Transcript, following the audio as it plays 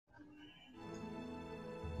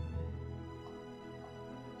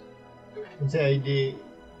Kasi ID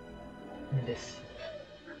this.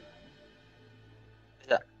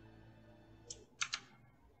 Yeah.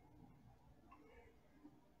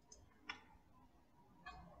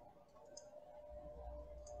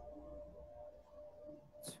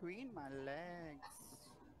 Between my legs.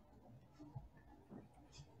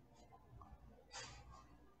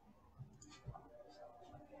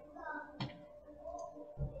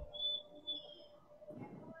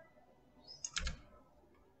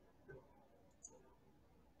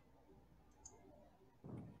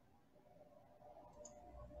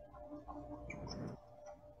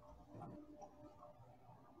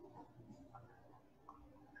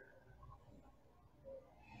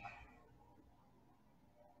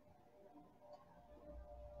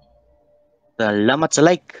 Salamat sa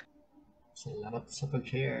like. Salamat sa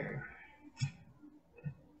pag-share.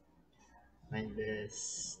 Find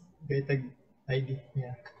this. Tag ID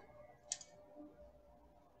niya.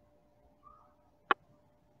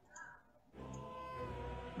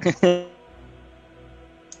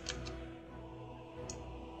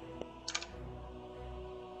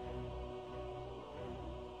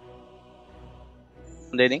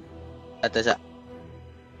 Dining? At sa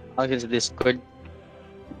akin sa Discord.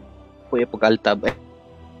 Kuya pag-altab eh.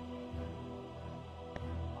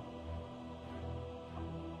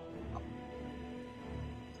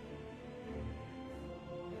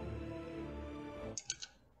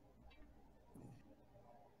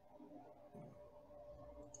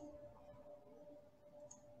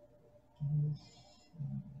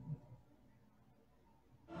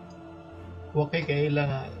 Okay,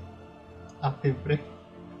 kailangan active pre.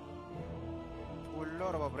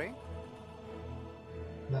 Ulo ra ba, pre?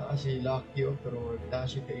 Na si Lucky pero dahil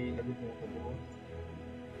siya kay nalubong ko mo.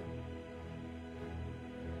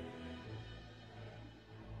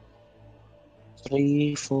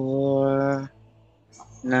 Three, 4,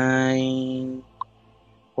 9,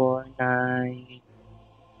 4, 9,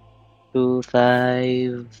 2,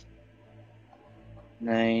 5,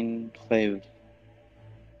 9, 5.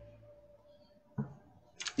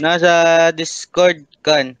 Nasa Discord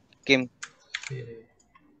kan, Kim. Sige.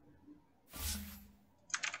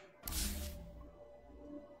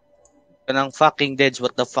 Kanang fucking deads,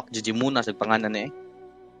 what the fuck, Jijimuna sa panganan eh.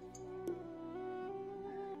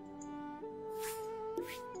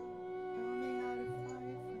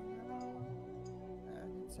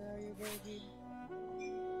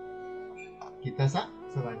 Kita sa?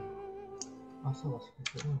 Saan? Asa was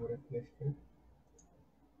ko mo replace ko.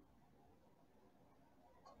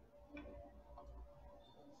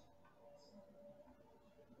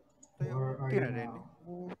 Where are you now?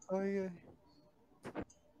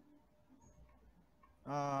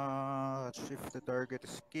 Shift the target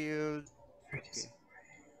is killed. Okay.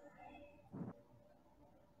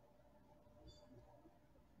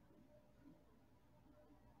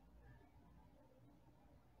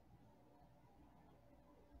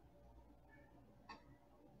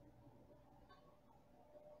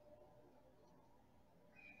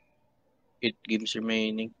 Eight games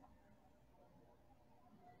remaining.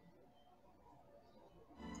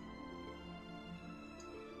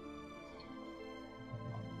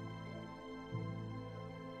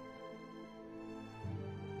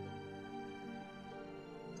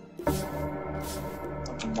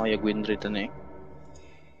 Mayag win rate na eh.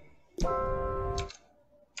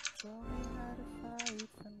 Show me how to fight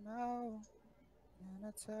for now. And I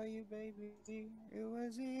tell you, baby, it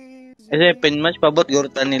was easy. Kasi pinmatch pabot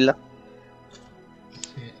gurtan nila.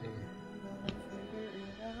 Sige. Gonna figure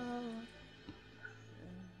it out.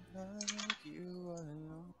 And I need you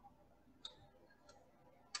alone.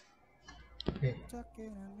 Okay. Stuck in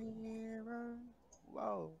a mirror.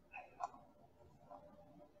 Wow.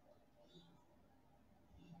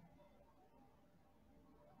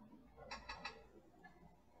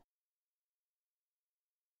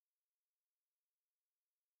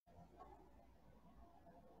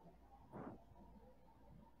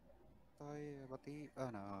 Tayo, pati,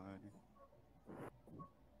 ano.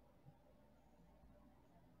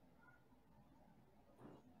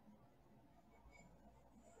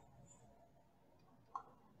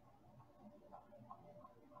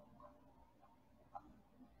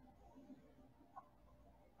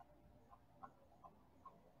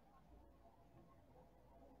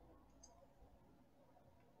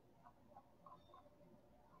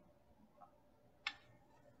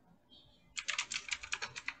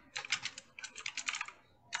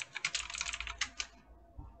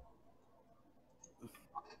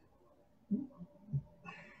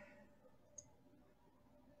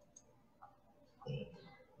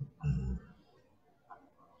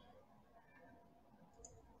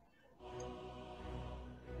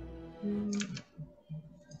 Ilan.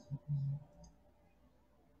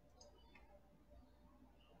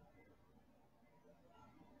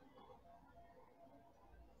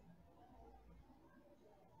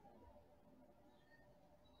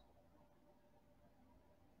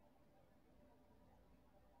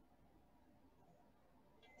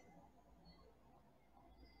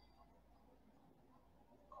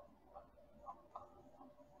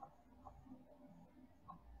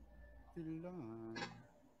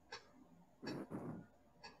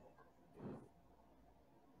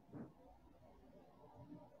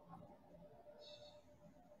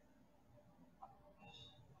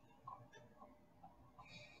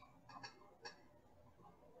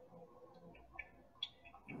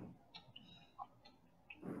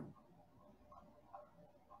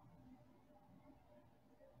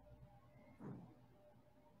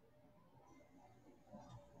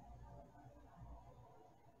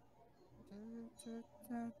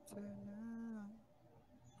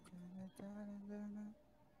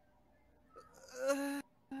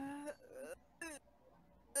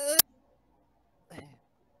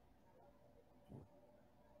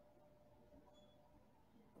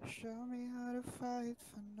 Show me how to fight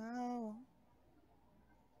for now.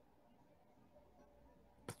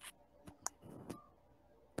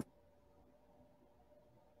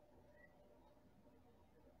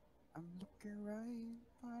 I'm looking right in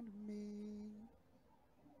front of me.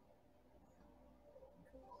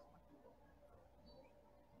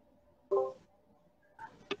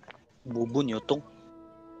 Bubo niyo tong.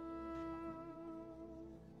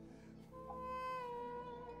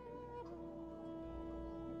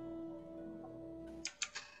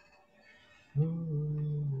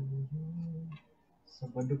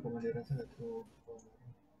 Sabado pengaliran sa satu.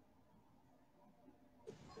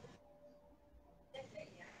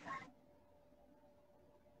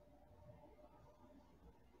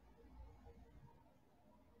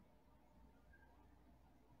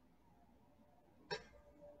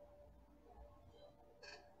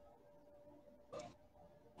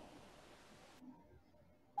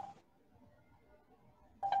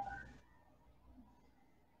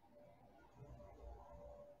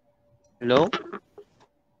 Hello?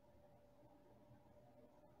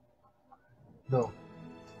 Do,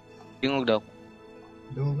 Tingog daw.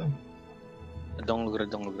 do kan? Dong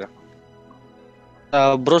lugra.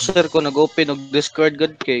 Sa browser ko nag-open og Discord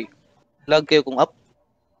gud kay lag kayo kung app.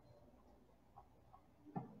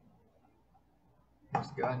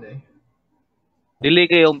 Mas gaan eh. Dili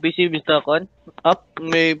kayo ang PC basta kon. App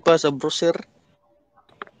may pa sa browser.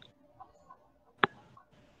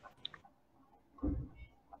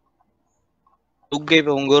 Tugay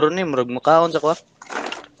pa mong guro ni murag makaon sa ko.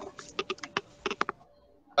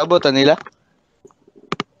 Abot nila.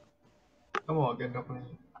 Kamu agad ka pa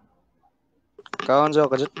niya. Kaon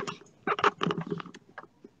sa kadto.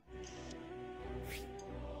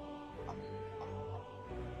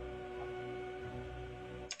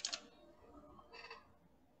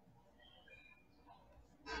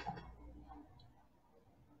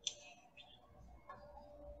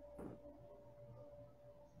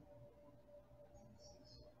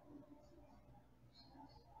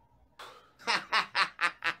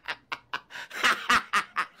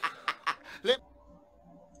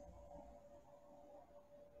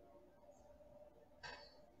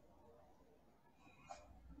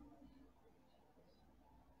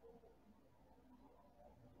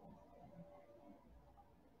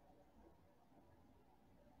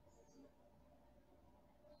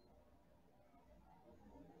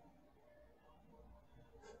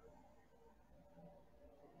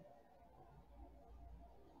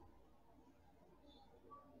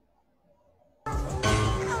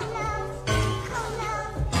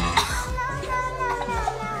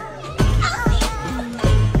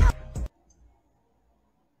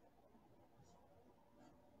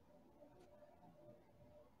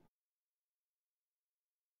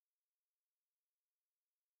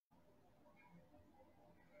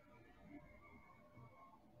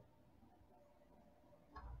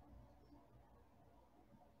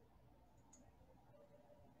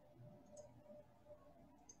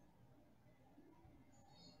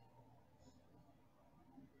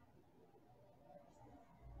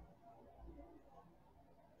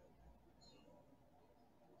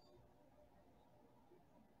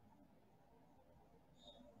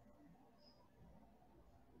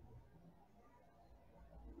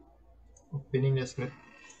 Opening the script.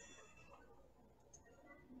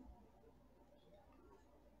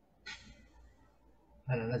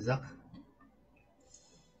 Ano na, Zach?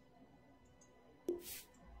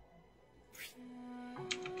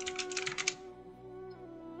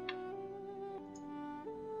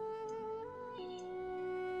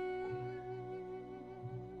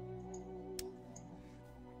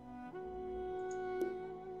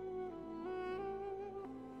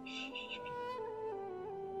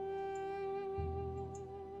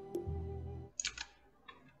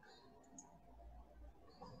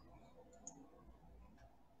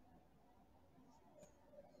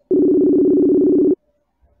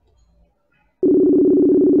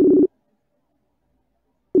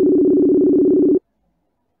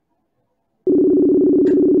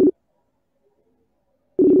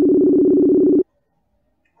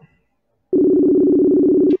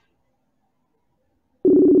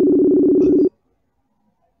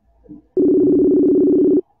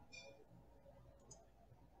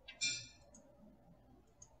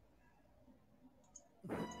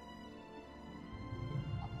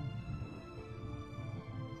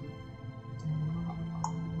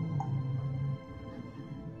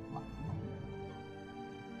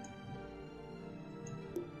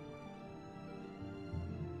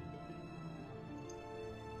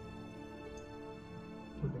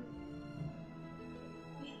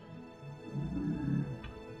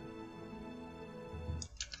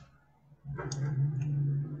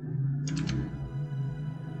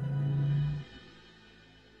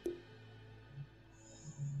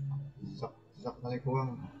 Sak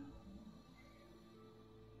malikuang.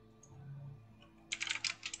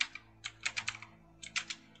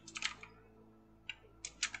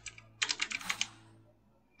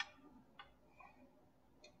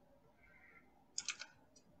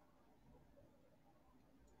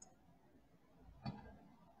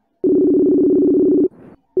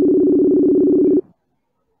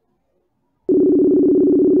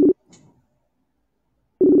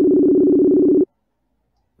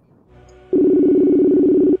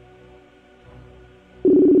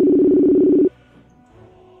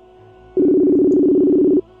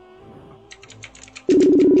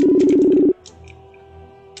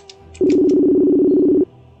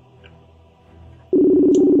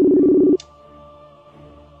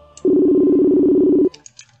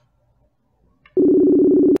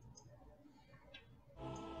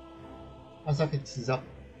 Ang sakit si Zach.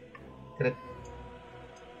 Crit.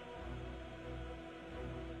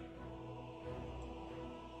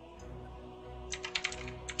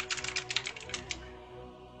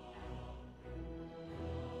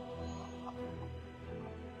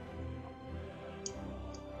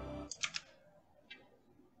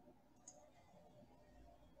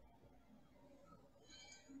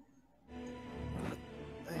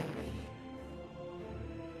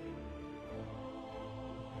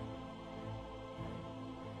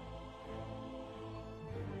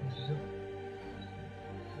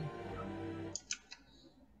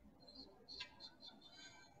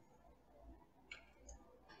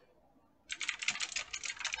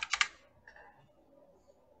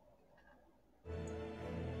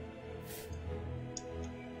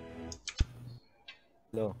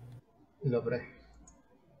 Hello. Hello, pre.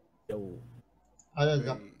 Yo. Ano,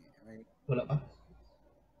 Zach? Wala pa?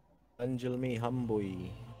 Angel May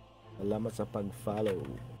Hamboy. Salamat sa pag-follow.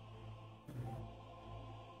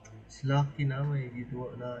 Lucky na may gituwa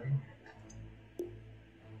na eh.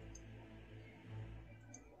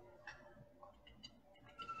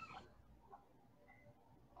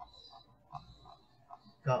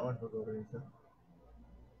 Kaon po ko rin ito.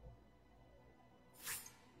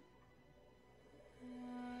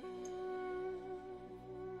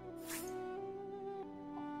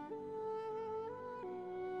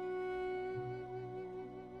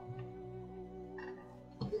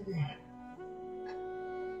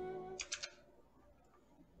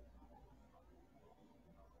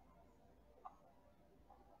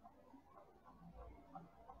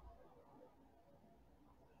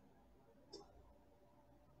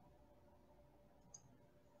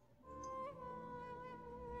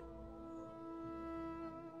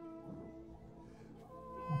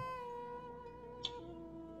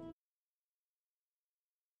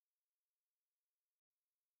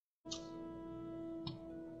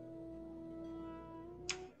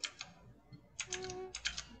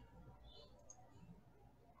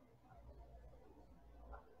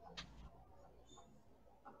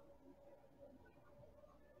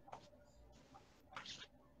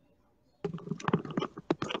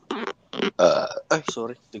 Ay,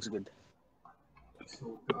 sorry. Looks good.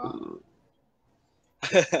 Suka.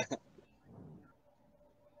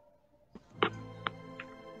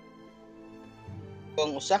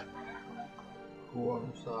 Kung usa.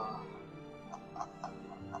 Kuwang sa...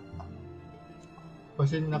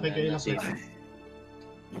 Kasi nakikailap Si-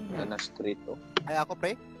 eh. Na street oh. Ay, ako,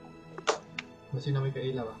 pre? Kasi na may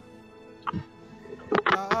kailaw ah.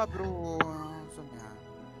 Bro. Saan nga?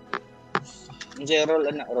 Hindi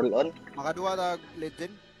roll on. Makaduwa na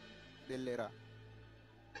legend. Delera.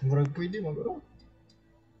 Murag pwede mo bro.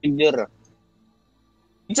 Figure.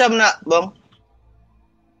 Isam na, bong.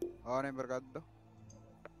 Oo, na yung merkado.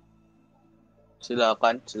 Sila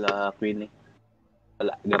Queenie.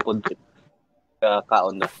 Wala, gapon trip.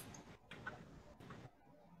 Kaon na.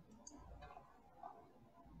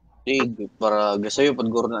 Para gasayo pag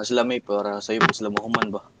guro na sila may para sayo pa sila mahuman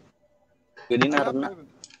ba. Gani na ron na.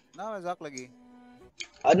 Zach lagi.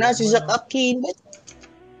 Ana si Zach Akin.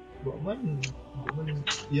 Buman.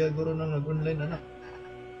 Iya guro nang nag-online anak.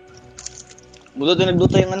 Mudo din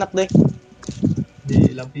nagduta yung anak day.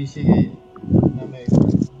 Di ilang PC kay na may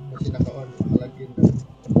kasi naka-on nakalagin na.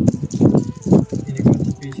 Ini ko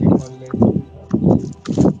sa PC mo online.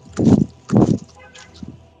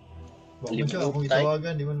 Buman siya akong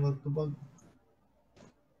itawagan di man magtubag.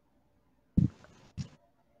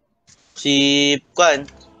 Si Kwan.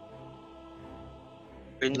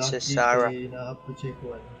 Princess Lucky Sarah. kay na-approach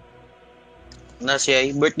ko ano. Na siya,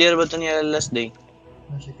 birthday ba ito niya last day?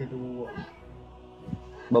 Na siya kaduwa.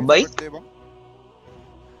 Babay? Birthday ba?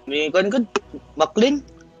 May kan good. Backlin.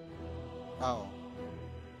 Oo.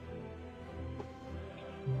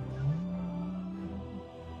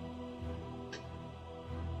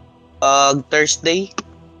 Pag Thursday.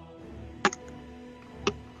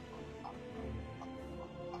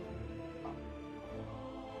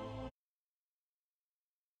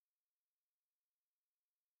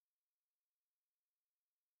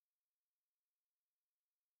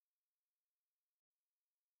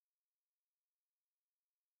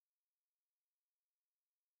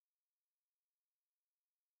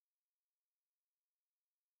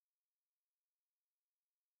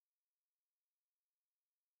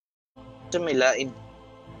 Sa may lain.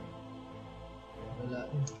 Wala.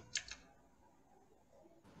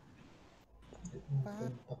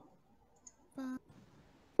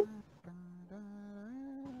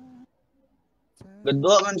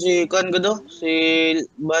 Gadwa man si kan gado si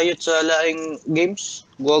Bayot sa laing games.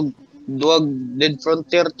 Duwag Dead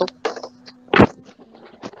Frontier to.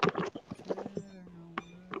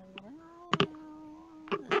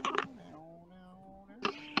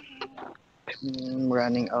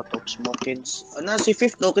 Running out of smokins. Ano si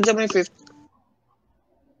fifth no? Kinsa may fifth?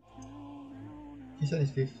 Isa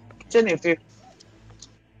is fifth. Kinsa ni fifth?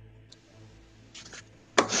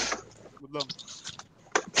 Good lang.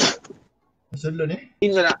 Masullo ni?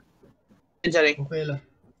 Kinsa na? Kinsa ni? Okay lang.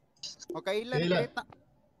 Okay, ilan Kailan? kita.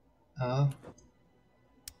 Ah,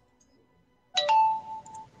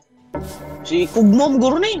 Si Kugmom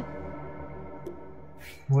guro ni.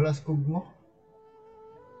 wala skog mo.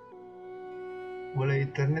 Wala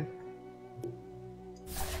internet.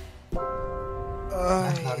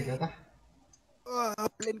 Ah, harga ta.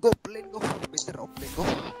 Plane ko. Better off plane ko.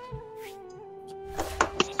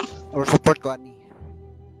 Or support ko ani.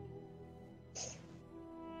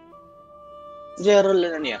 Zero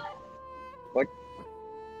lang na niya. What?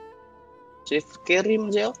 Safe carry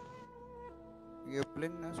mo siya. Yung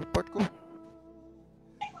plane na support ko.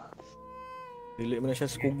 Dili man na siya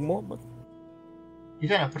skugmo.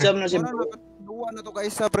 Isa na, pre. Saan na si Ano bro? na duwa na to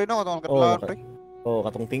kaisa pre no katong Oh, katlaon pre. Oh,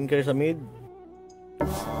 katong tinker sa mid.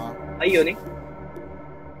 Ayun eh.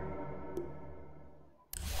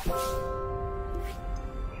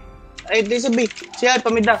 Ay, di sabi. Siya,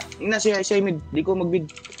 pamida. Ina siya mid. Di ko magbid.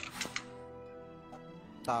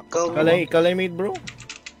 Tako. Kalay mid bro.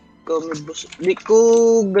 Ikaw mid boss. Di ko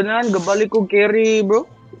ganan. Gabalik ko carry bro.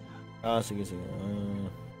 Ah, sige.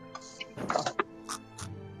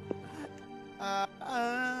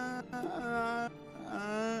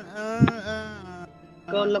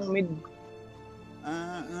 Ikaw lang mid.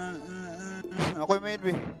 Ako yung main,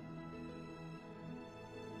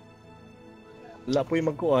 Wala po yung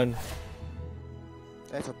magkuhan.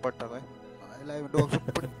 support ako eh. Ilay mo doon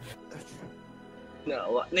support.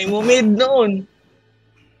 Nawa. Na mo mid noon.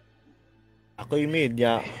 Ako yung mid,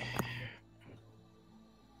 ya.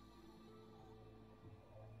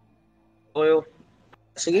 Oyo.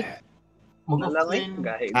 Sige. Mag-off Nalang eh. lane.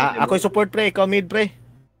 Gahi. Ako yung support pre, ikaw mid pre.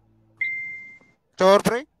 Chor,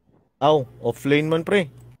 pre? Aw, offlane man pre.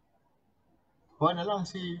 Kuha na lang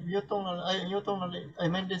si Yutong na ay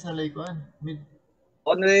Mendes na lay kuan. Mid.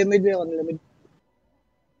 Ako na mid. Ako na mid.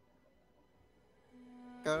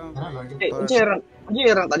 Ano lang Eh, ang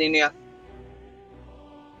sirang kanina ya.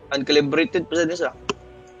 Uncalibrated pa sa nisa.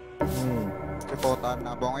 Reportan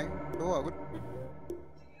na bong eh. Duwa, good.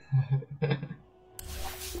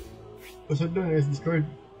 Usod doon sa Discord.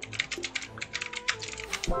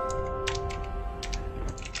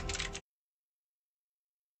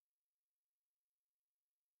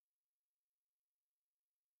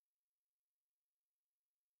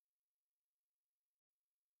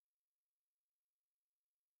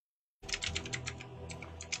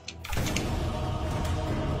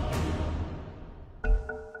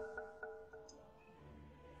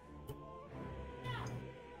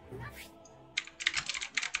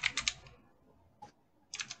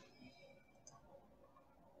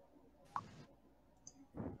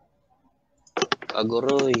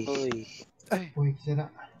 Aguroy. Uy, kisa na.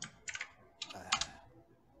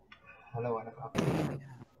 Halawa na ka.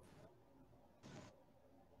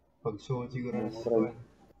 Pag-show siguro na sa kuan.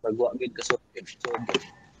 Pagwa gid ka sa episode.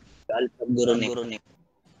 Kaalpag guro ni.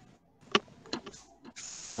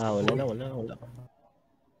 Ah, wala.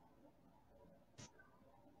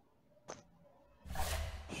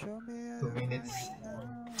 2 minutes.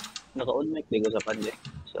 Naka-on mic di ko sa pande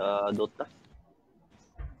sa Dota.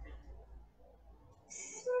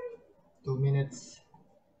 2 minutes.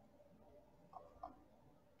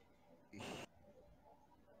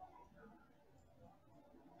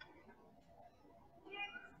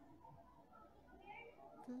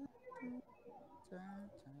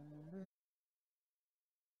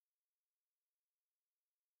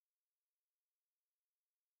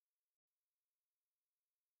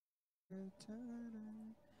 Look.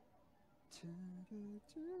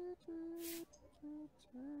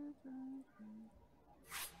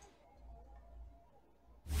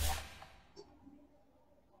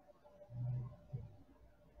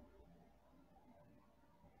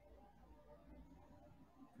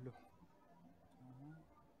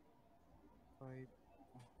 5.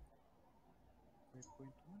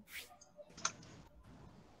 5.1.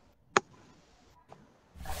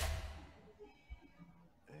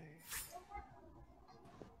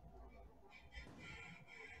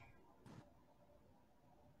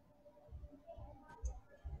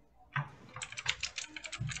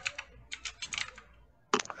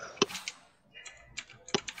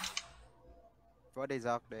 What is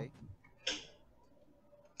up, day?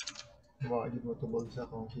 Wala mo tubag sa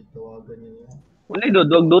kung si tawagan niya. Wala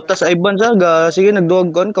dodog Dota sa Iban saga. Sige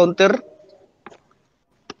nagduwag kon counter.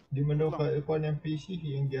 Di man daw ka ng PC,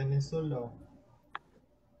 yung uninstall daw.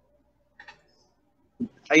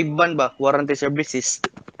 Iban ba? Warranty services.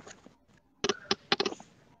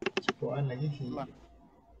 Si Kuan lagi si Wala.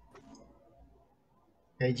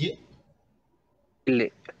 KG. Dili.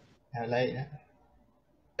 Halay na.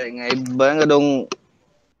 Kaya nga iba nga dong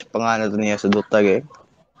pangalan to niya sa Dota kay.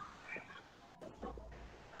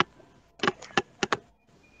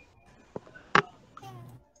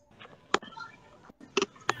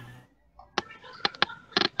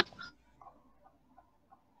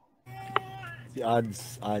 Si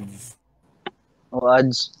ads. O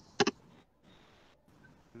ads.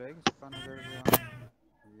 Wala yung sa paano version.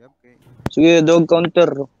 Yup, kay. Sige dog counter.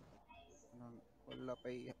 Wala pa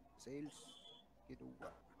sales. Kiduwa.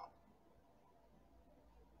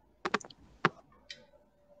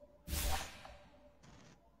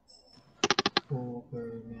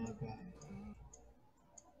 Poker Mega.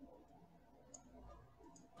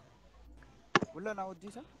 Wala na ako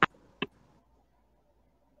Gisa?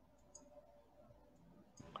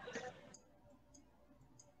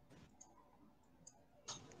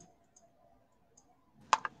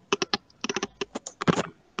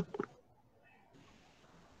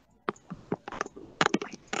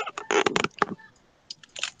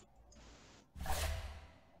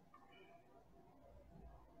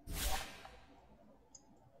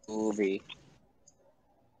 Movie.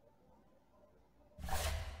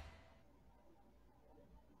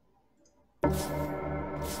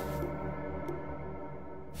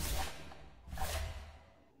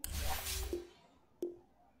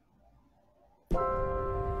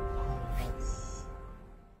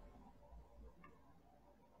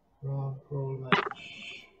 Roll match.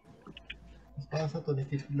 Mas pasa to ni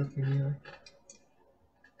Kitlock niya.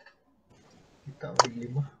 Kita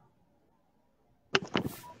mo 5.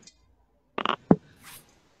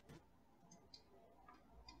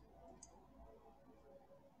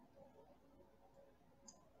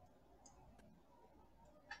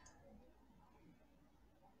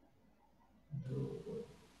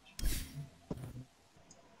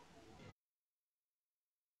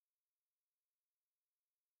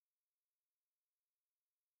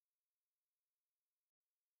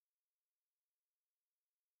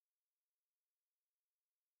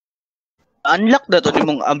 Unlock na to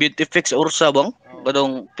nimong ambient effects ursa bang? Oo.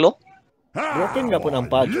 Gadong clock? Broken nga po ng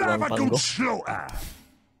pad ng panggo.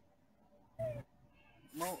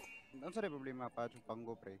 Ano sa problema pa yung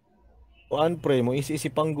panggo pre? Kuan pre mo isi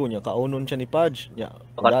panggo niya kaunon siya ni Pudge. Ya.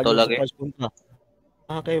 Pakarto Dagol lagi. si Pudge punta.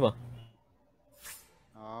 Kay ba?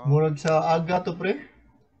 Oo. Murag sa aga to pre.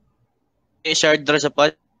 Shard dra sa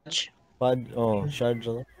patch. Pad shard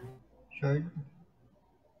ra. Shard.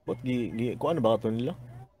 Bot kuan ba to nila?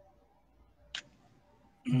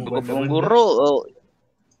 Kung guro,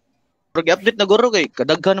 update na guro kay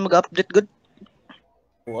kadaghan na mag-update gud.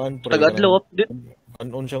 Kuan pre. Tagadlaw update.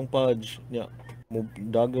 Anon siyang Pudge. Ya. Mo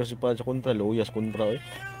dagger si Pudge sa kontra, loyas kontra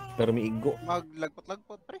Pero may igo.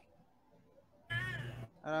 Maglagpot-lagpot pre.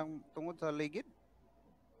 Arang tungod sa ligid.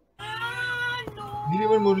 Hindi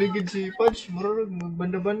man mo ligid si Pudge. Murag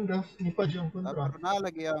magbanda-banda ni Pudge ang kontra. Pero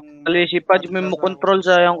nalagi ang Ali si Pudge may mo control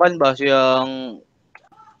sa yung kan ba siyang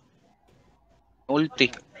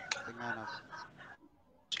ulti. Tingnan ako.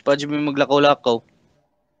 Si Pudge may maglakaw-lakaw.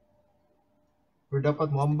 Pero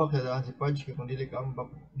dapat mo ambak sa daan si Pudge. Kaya kung dili ka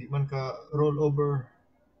ambak, di man ka roll over.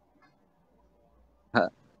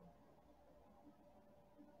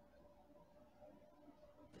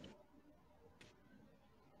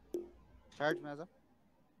 Charge na sa?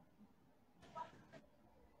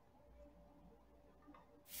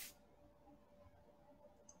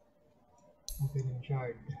 Okay ng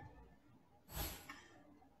shard.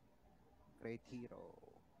 Great hero.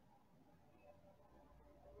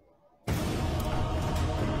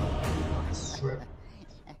 Swept.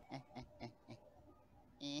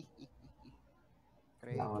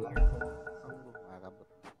 Wala. Makakabot.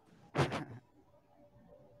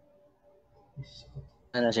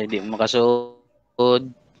 Ano siya, di makasud.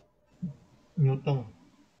 Newton.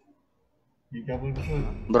 Di ka po gusto.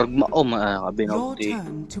 Brag mao Your kabinogdi.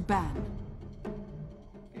 turn to ban.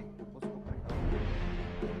 Okay, focus ko pre.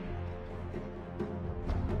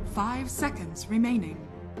 5 seconds remaining.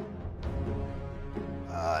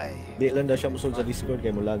 Ay. Di lang daw siya musod sa Discord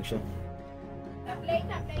kay mulag siya.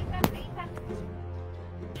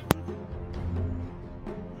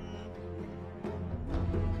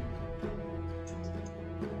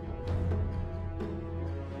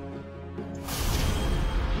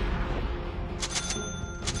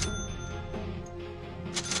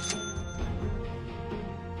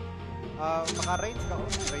 Maka-range ka.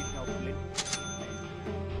 Range na ulit.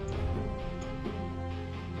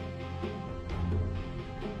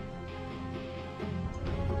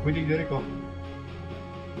 Pwede dire ko.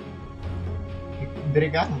 Dire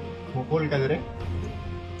ka? Mukul ka dire?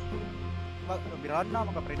 Birahan na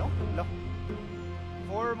mga pre, no? Look.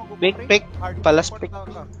 4 mag Pick, pick. Palas pick.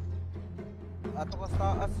 Ato ka sa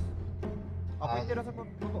taas. Pwede na sa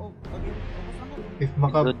pagkakao. If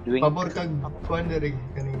Good wing. makapabor kag kuan dire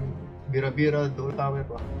kaning bira-bira do tawe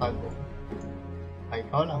pa tago. Ay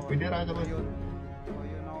ikaw lang, pwede ra ka ba? Yun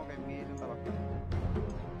ako kay Milo tabak.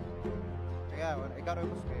 Kaya, ikaw rin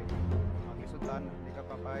mas kay mag-isutan. Hindi ka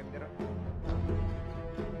papayag dira.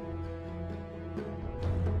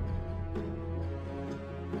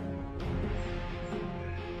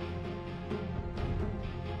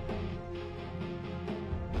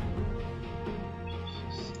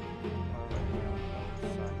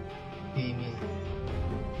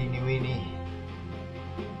 Tini Winnie.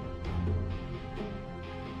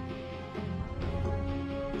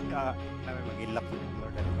 Namin mag-ilap sa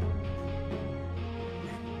Lord.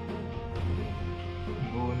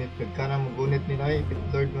 Gunit kagka na mugunit nila eh. Pit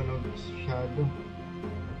Lord man og shadow.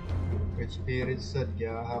 Great Spirit sad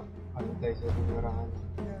gihahap. Ano tayo sa lungarahan.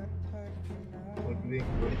 Woodwing,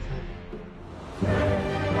 gunit sad.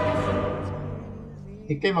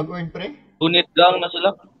 Ikay mag-earn pre? Unit lang na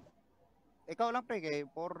sila. Ikaw lang pre, kay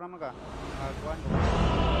 4 naman ka. Kuhan ko.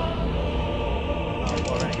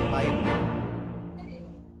 4 ay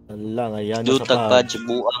 5. Lang ayan Jutag patch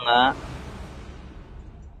buang nga.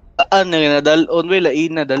 Ano nga dalon we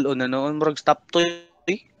lain na dalon na noon murag stop to.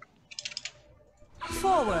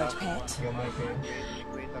 Forward, pet. Gamay kayo.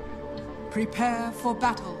 Wait lang. Prepare for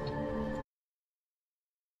battle.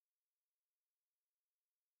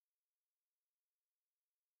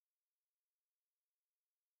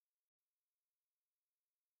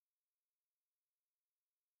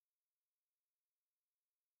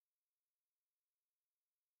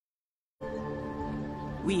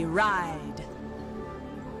 We ride.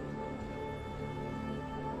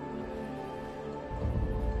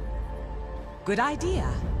 Good idea.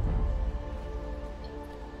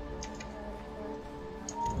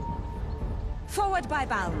 Forward by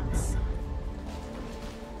bounds.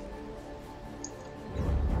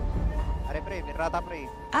 Are pre, rata pre.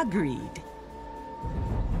 Agreed.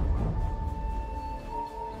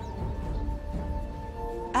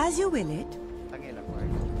 As you will it. Tangi lang pre.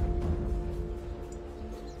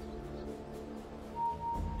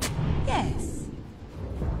 Yes.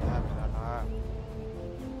 Rata.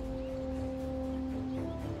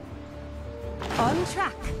 On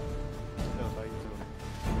track. Hello, tayo soon.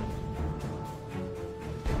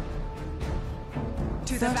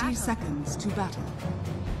 To 30 seconds to battle.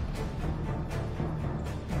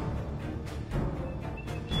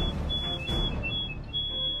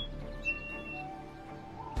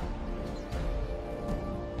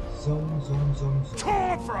 Zone.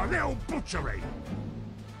 Time for a little butchery.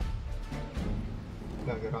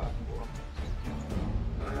 Gagiraan ko.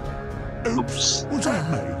 Oops. Was that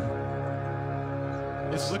me?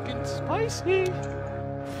 It's looking spicy.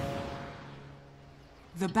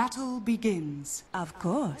 The battle begins. Of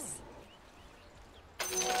course.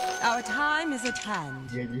 Our time is at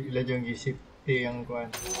hand. Ila dyan gisip ang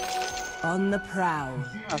kuan. On the prowl.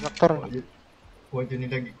 Saktor. Huwag dyan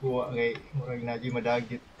nila gikuha kay murag na di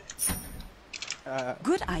madagit.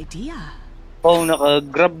 Good idea. Oh,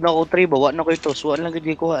 naka-grab na ko 3 bawa na ko ito. Suwan lang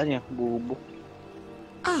gid kuha niya. Bubo.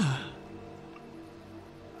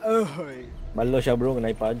 Oy. Malo siya bro,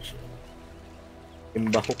 kanay punch.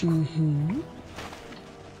 Imbahok.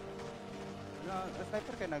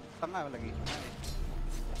 Sniper kay nagtanga lagi.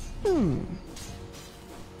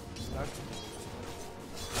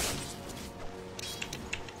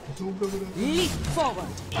 Suga ko lang. Leap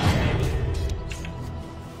forward.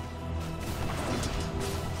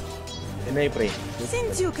 Inay pre.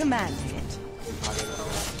 Since you command it.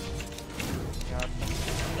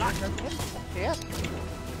 Yes.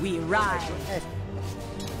 We ride. Yes.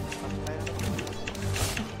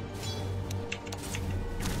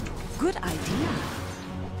 Good idea.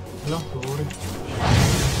 Wala, sorry.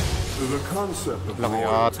 The concept of Lang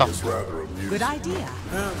loyalty yata. is rather Good amusing, idea.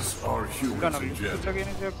 as are humans in general. Lagyan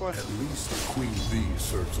niya siya ko. At least the queen bee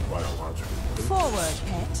serves a biological purpose. Forward,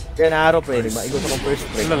 pet. Kaya naaro pre, di ba? Igot akong first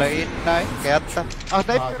break. Lalain na eh. Kaya ta. Ah,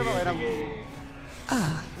 dive pero sige, kayo na. sige.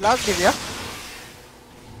 Lag din ya.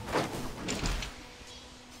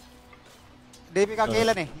 Di mi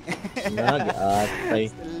kakilan eh. Nag-atay.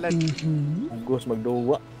 Agos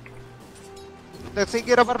magduwa.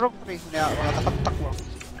 Sige ra barok pre. Niya mga tatak-tak mo.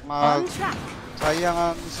 On track. Sayang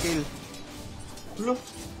ang skill. Wala.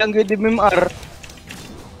 Ang good MMR.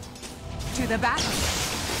 To the battle.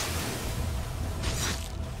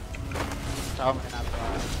 Saka mo na ito.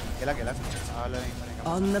 Gilang. Ala na yung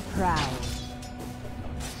On the prowl.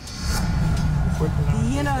 Pwede na.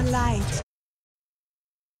 The inner light.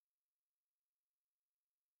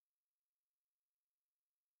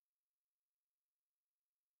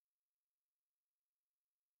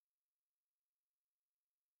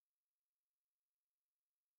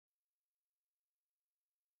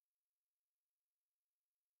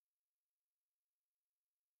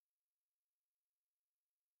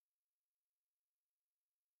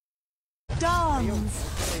 Dawns.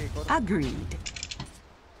 Agreed.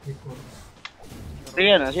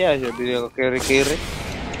 Siya na, siya. Hindi ako kere-kere.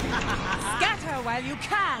 Scatter while you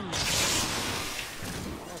can.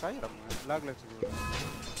 Kaya lang. Lag siguro.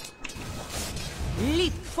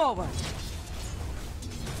 Leap forward.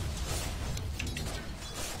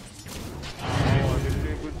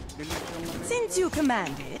 Since you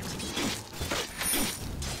command it,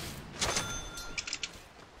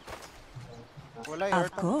 Wala of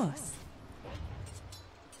course.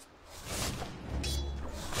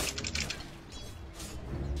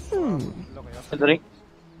 Sorry.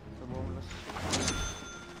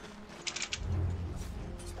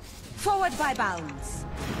 Forward by bounds.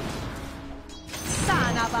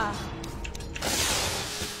 Sanaba.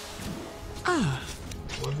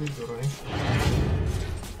 Wala siguro eh.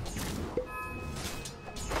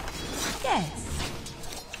 Yes.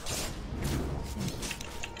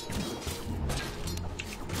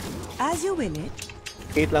 As you will it.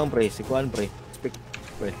 Kate lang pre, si Kuan pre. Speak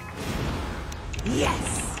pre.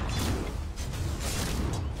 Yes.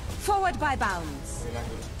 Forward by bounds.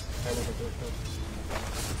 Kailangan. Kailangan ko ito.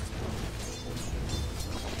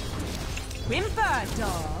 Whimper,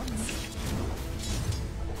 dogs.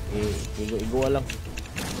 Igo lang.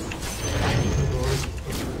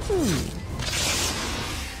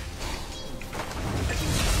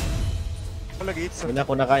 Wala gits. Hindi na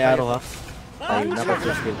ako nakayaro ha. Ay, nako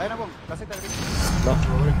first skill. Ay na bong. Kasi talaga. No?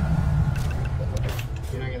 Sorry.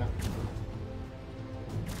 Kailangan.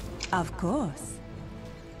 Of course.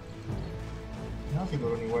 Na,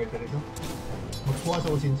 siguro ni White ito. Magpuha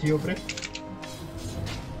sa Usinsiyo, pre.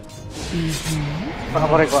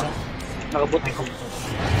 Pakapare ko. Nakabuti ko.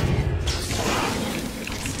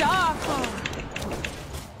 Starfall.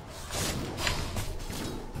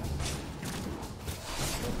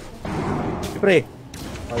 Pre.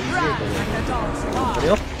 Ay, Run when the dogs bark.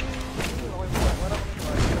 Ano?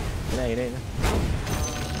 Ina.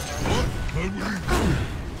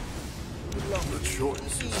 The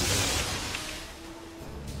choice is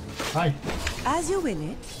Hi. As you will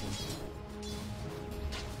it.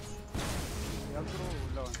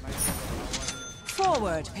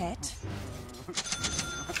 Forward, pet.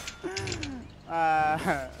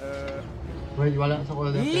 Wait, wala sa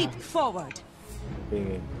ko Leap forward.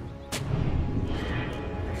 Sige.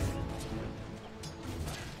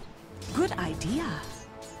 Good idea.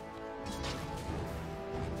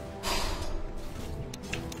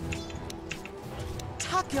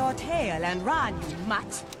 Tuck your tail and run, you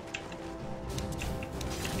mutt.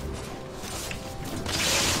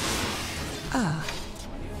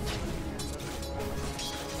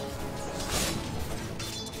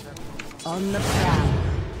 On the prowl.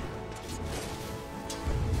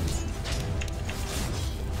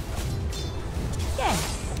 Yes.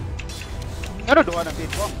 Ano doon ang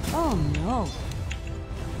beat ko? Oh no.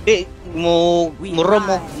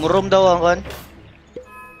 Murom daw ang kan.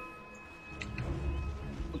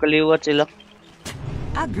 Kaliwat sila.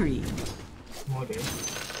 Agreed. mo din.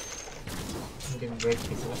 Hindi break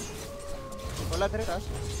sila. Wala din rin.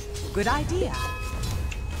 Good idea.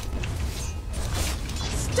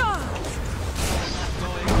 Start.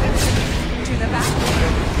 To the back.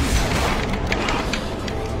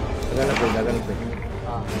 Dagan pre.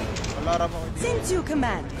 Wala rin ako. Since you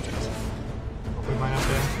command. Okay, mana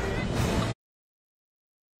pa yan.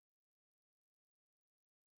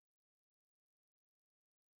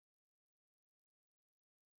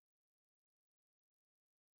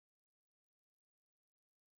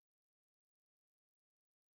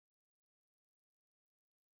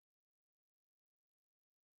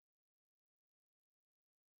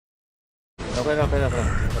 Okay na.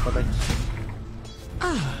 Napatay.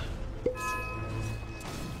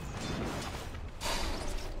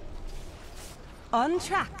 On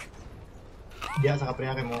track. Diya sa kapre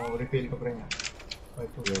akin mo refill ko pre niya.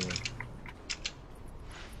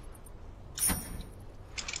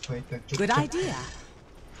 Wait, Good idea.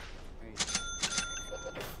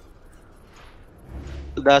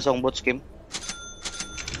 Dasong bot scheme.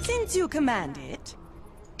 Since you command it.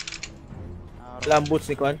 Wala ang boots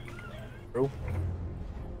ni Kwan. Bro.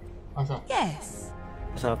 Asa? Yes.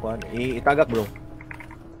 Sa Kwan. Itagak bro.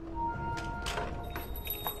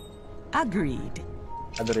 Agreed.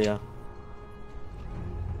 Adria.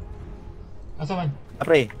 Asa man?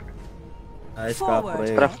 Apre. Ayos ka Forward.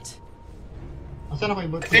 pre. Bot. Asa na ko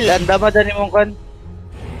ibot? Phil, ang dama dyan yung kan.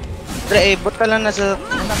 Dre, bot ka lang nasa...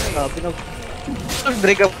 Pinag...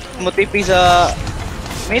 Dre ka motipi sa...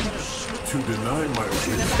 Mid. To deny my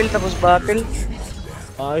wish, Phil, tapos battle.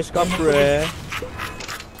 Ayos ka pre.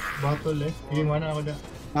 Battle eh. Sige mo na ako dyan.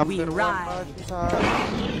 We ride. Sa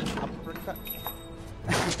upfront ka.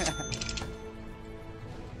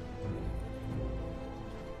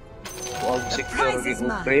 Huwag secure Prize is yung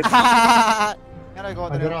mine. brave. Nga nagawa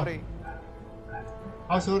Adira. na pre.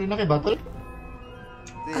 Sorry na kay battle?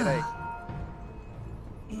 Di, right.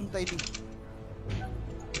 Tayo.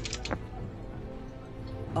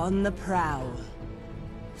 On the prowl.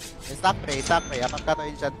 Stack pre. Apat ka to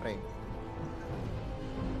enchant pre.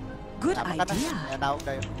 Good Apat ka na. idea. Yan, naog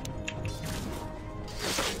tayo.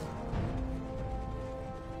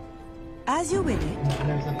 As you will it.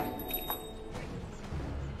 Ano isa?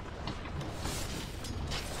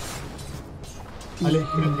 Ali,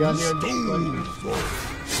 pinaggali yun. Kali.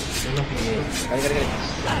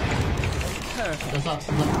 Dasa.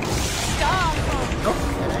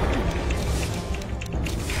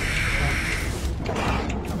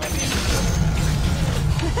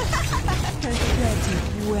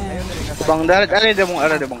 Well, Bang darat, alin dia mong,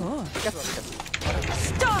 good. Bigas mo.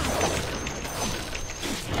 Stop.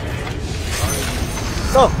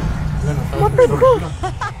 To. Matay ko!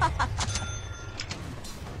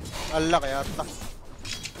 Ala kaya ta.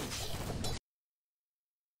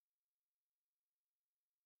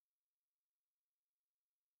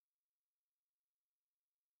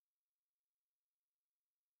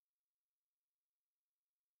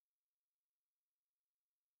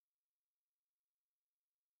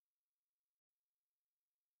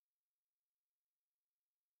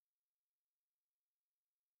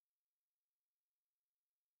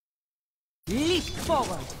 Leap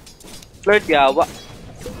forward. Lord, yawa.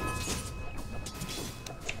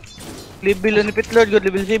 Level ni Pit Lord, good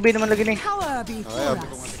level 7 naman lagi ni. Power Okay, before abi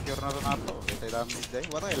ko us. ma-secure na ito na ito. Ito yung damage day.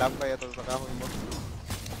 Wala ilang kaya ito sa kahoy mo.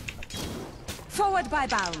 Forward by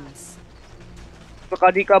bounds.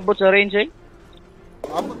 Baka di kabot sa range eh.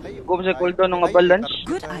 Abot tayo. Kung sa cooldown ng balance.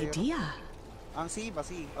 Good idea. Ang C ba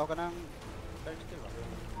C? O ka nang turn skill ba?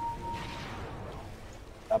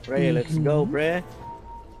 Pre, let's go pre.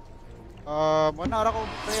 Muna ara ko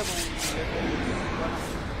tayo mo.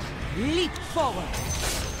 Leap forward.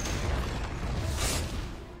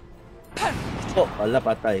 Oh, wala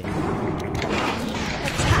patay.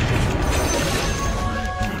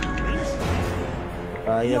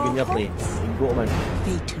 Kaya ganyan pre. Igo man.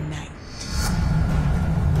 Fade tonight.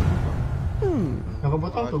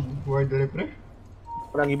 Nakabot ako to word pre.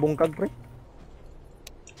 Parang ibungkag pre.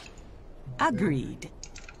 Agreed.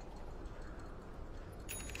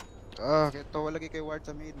 Ito wala lagi kay ward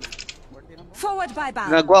sa mid. Ward din mo. Forward by bounds.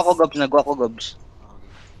 Nagwa ko gobs.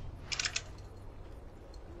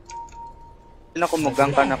 Sino ko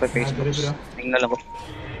mugang ka na kay Facebook? Tingnan lang ko.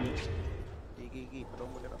 Gigi, putong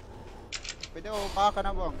mo dito. Pwede o baka ka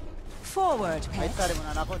na bang? Forward Ay, pet. sorry mo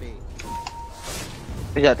na ako di.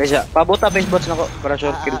 Tesya. Pabuta Facebook na ko para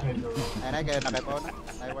short kill. Ay, na kayo nakapaw na.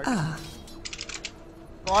 Ay, ward. Ah,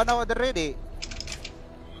 Kung ano ko ready.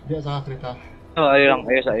 Diya sa krita. Oh, ayun,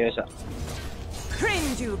 ayos.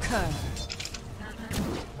 cringe you curve.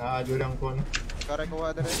 Naadyo lang ko ano. Kare ko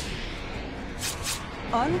wa ready.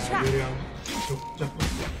 On track. Adyo lang. Chuk.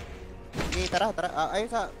 Okay, tara. Ayun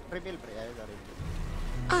sa reveal pre. Ayun sa reveal.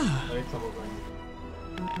 Balik sa baba. Ayun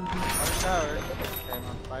sa kaya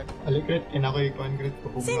man 5. Alikrit, ako'y concrete.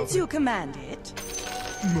 Pabugla Since you command it,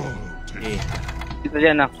 Eh. Dito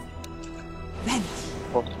dyan na. vanish.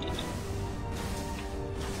 Oh.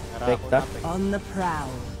 Tekta. On the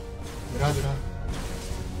prowl. Grado na.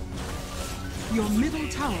 Your middle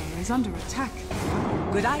tower is under attack.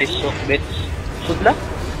 Good idea. Facebook bitch. Sudla?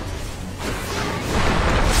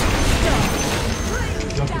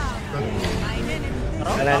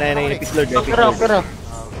 Na, Pit Lord. Kara.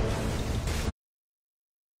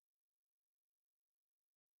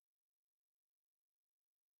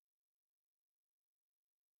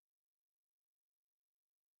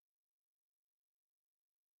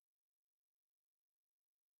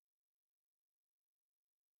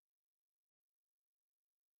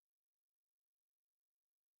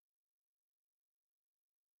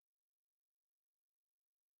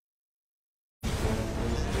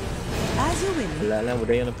 Wala lang,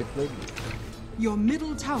 wala yan ang pitloy. Your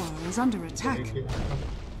middle tower is under attack.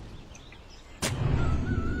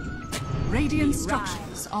 Radiant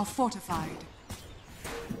structures are fortified.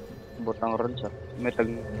 Bot ang ron sa. May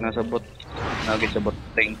tag nasa bot. Nagit sa bot.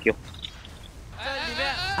 Thank you.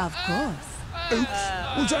 Of course.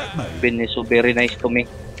 Was that me? Ben is so very nice to me.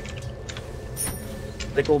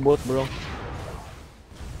 Take bot, bro.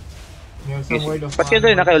 Yung sa World of Ba't kayo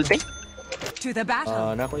doon naka-ulti? To the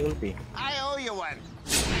battle. Nako yung ulti.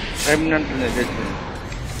 Remnant na dead.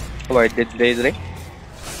 Ward dead Dre.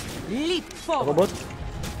 Leap Ako forward. bot.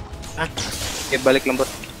 Okay, balik lang bot.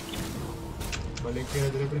 Balik ka na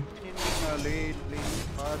dito, pre.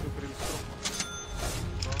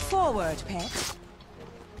 Forward, pet.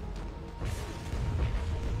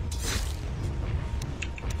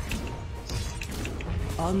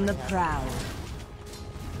 On the prowl.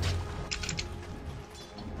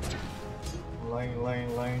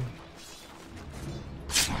 Line.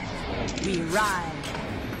 We ride.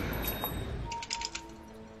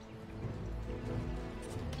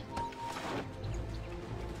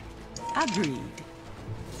 Agreed.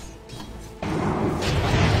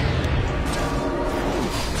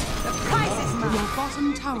 The price is Your mine.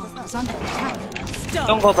 bottom tower is under attack.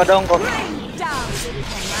 Kadong ko, kadong ko. Rain down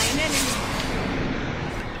on mine enemy.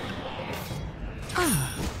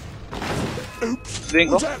 Doing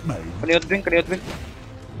ko. Was that me? Kaniot win.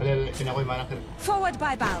 Alil, pinakoy mana ka. Forward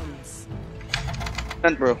by bounds.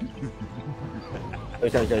 Stand bro. Ay,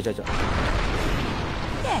 siya.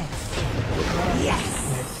 Yes. Yes.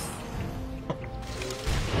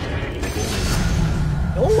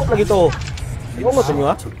 Umot lagi to. Umot nyo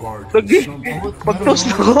ha? To guard Lagi. something. Pagtos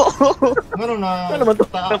na ko. Ngano na... Ano naman to?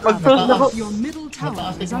 Pagtos na ko. Your middle tower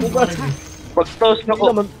Mataas is na under yung attack. Pagtos na ko.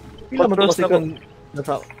 Pila man to Pagtos kasi na ko. kan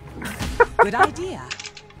nasa Good idea.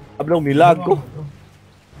 ablang milagro.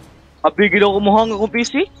 Abigil ako kumuhang akong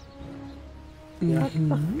PC.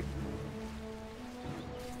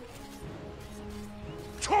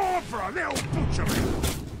 Time for a little butchery.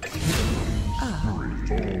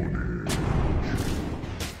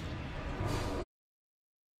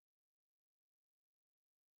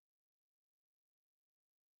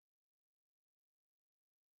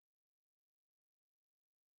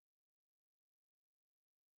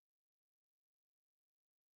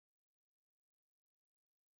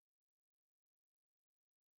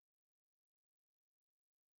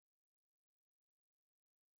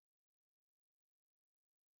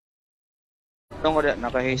 Tungko na,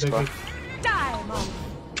 naka-haze pa. Diamond.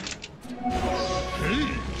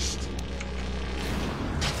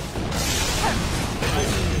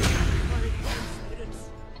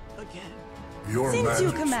 Your Since magic you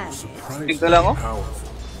is command. surprisingly Tignan lang, oh.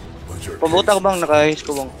 powerful, but your Pabuta ko bang naka-haze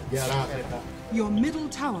ko bang? Yara ka. Your middle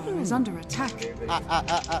tower is under attack.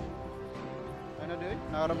 Ano din?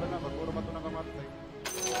 Nakaramdam na. Pag puro ba ito nakamatay?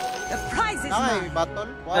 The prize is Nakay, mine. battle.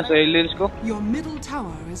 Ah, silence ko. Your middle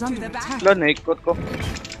tower is under the back. attack. Wala, naikot ko.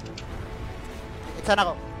 Iksan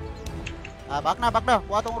ako. Back na.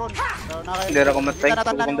 Kuha tong rune. So, Hindi rin ako matay.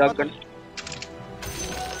 Kung dagan.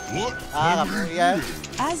 Yan.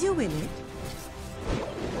 As you will it.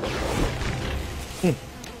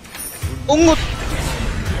 Ungot!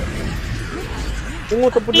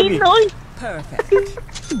 Ungot po lagi. Inoy! Perfect.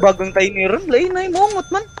 Bagong tayo ni Ron. Lainay mo, ungot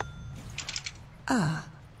man.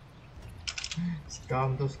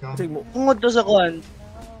 Scam. Sige mo. Ungot to sa kuhan.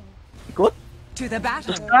 Ikot? To the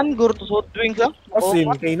battle. Saan, gur to sa wings lang? Kasi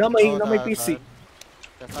kay na may PC.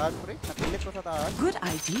 Sa taas, pre. Nakilit ko sa taas. Good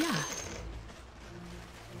idea.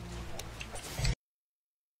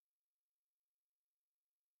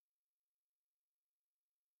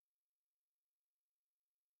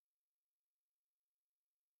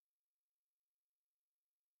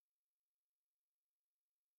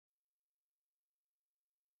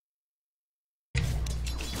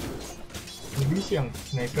 Hindi siyang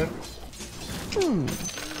sniper.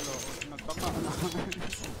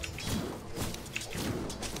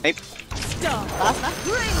 Ay, Stop. Taas na?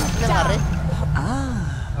 Bring Yan nga, re.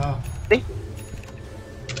 Ah. eh.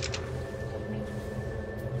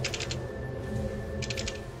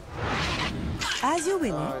 As you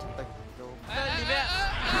will it.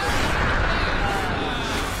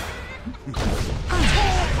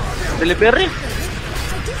 Delivery.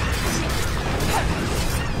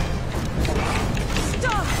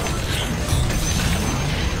 Stop.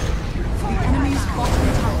 Enemy's bottom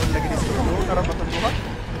tower.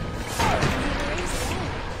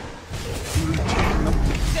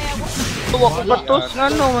 Tuwa ko patos. Nga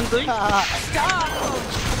no, man to eh.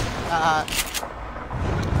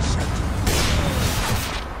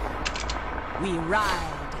 We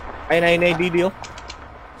ride. Ay, nay video.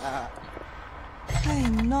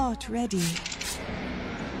 not ready.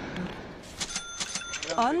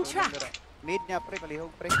 On track. Mid niya pre, palihog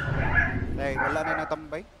pre. Dahil wala na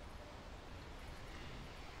natambay.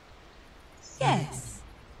 Yes.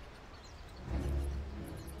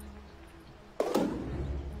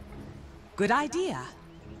 Good idea.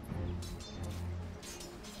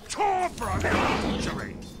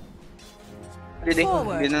 Hindi,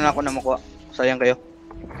 hindi na ako na makuha. Sayang kayo.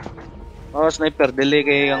 Oh, sniper, delay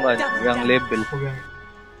kayo yung level. Huwag yan.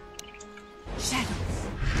 Shadows.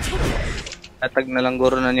 Natag na lang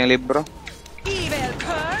guro na niyang libro. Evil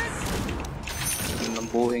curse. Yung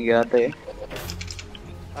nambuhing yata eh.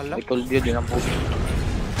 Alam? I told you, din nambuhing.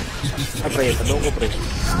 Ah, pre, tanong ko, pre.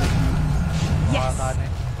 Yes.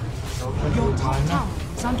 Your top tower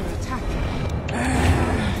is under attack.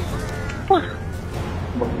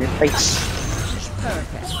 Magnetize.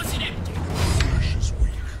 Perfect.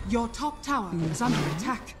 Your top tower is under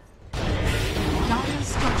attack. Dire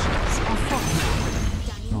structures are falling.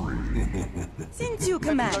 Since you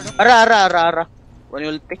command. Ara. One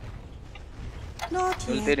ulti. Not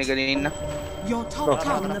Ulti ni yet. kanina. Your top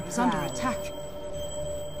tower is under attack.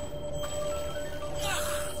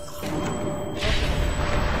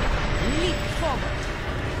 Leap forward.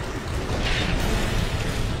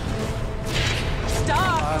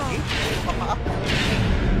 Stop.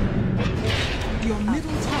 Your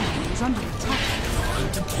middle tower is under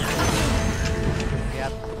attack.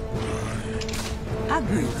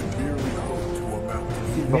 Agreed.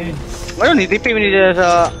 Mid. Ngayon, hindi pa nila sa...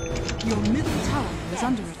 Your middle tower is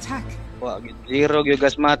under attack. Wag, zero yung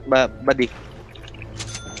gasmat, body.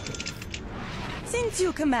 Since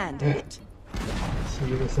you command it.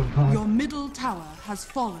 Siguro sa bahay. Your middle tower has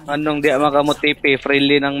fallen. Anong di makamotipi,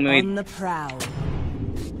 friendly ng mid. On the prowl.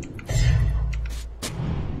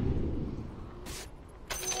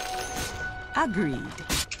 Agreed.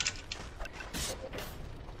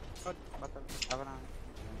 Ako na.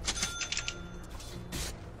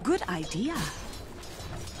 Good idea.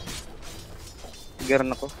 Tigar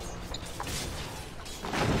na ko.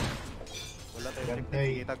 Wala tayo Gantay.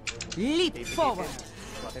 kitag. Leap forward.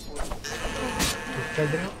 Bakit po? Pusta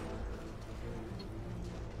din ako.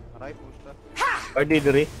 Aray, pusta. Party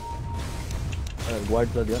diri.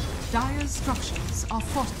 Guard na diyan. Dire structures are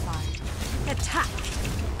fortified. Attack.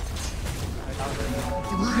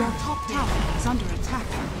 Your top tower is under attack.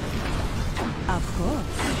 Of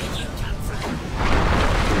course.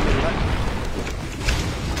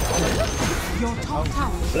 Your top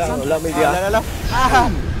tower is under Wala may diyan. Lala.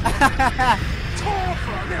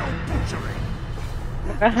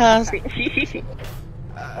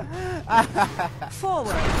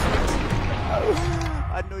 Forward.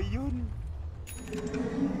 Ano yun?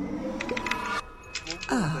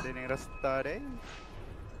 Ano din yung rasta rin?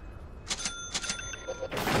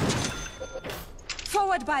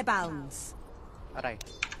 Forward by bounds. Aray.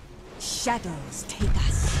 Shadows take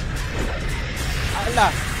us.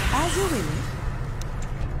 Ala! As you will.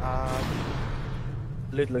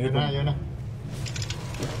 Late lang Yun ito. na, yun na.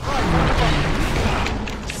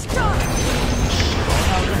 Stop.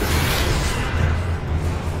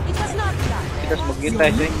 It was not that. Tapos Your maghintay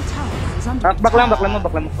siya. middle tower is under Ah, attack. baklang mo.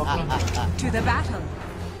 To the battle.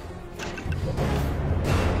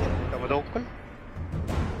 Kamadokol.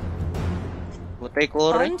 Butay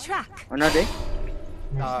ko rin. On track. Ano de?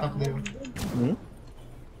 May stock din. Hmm?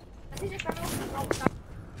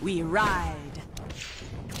 We ride.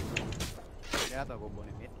 Kaya ito,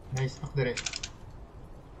 bubunin it. May stock din.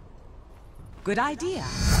 Good idea.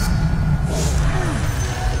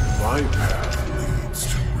 My path leads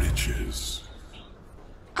to riches.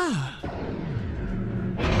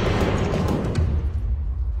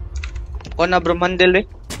 Ako na bro mandel eh.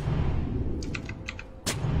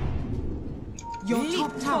 Your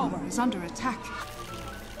top tower is under attack.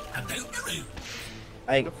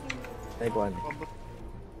 Ay. Ay, kuhan.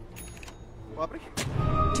 Wapre.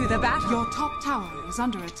 To the battle. Your top tower is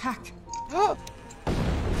under attack.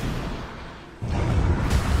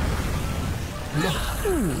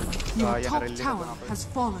 Your Kaya top karili na tower ba ako? has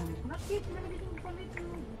fallen.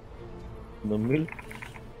 Namil.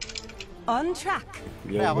 On track.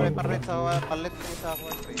 Pre, ako rin palit sa palit ko sa ako.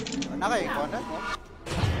 Nakay, ikaw na? No?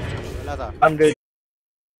 Wala ta. Under.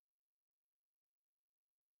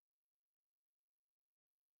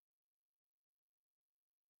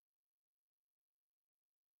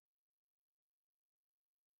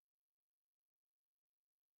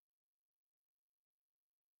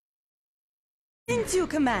 Since you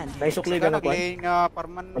command. Naisukli Saka ka na kuhan. nag-lane nga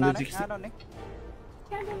parman na 160. ano ni?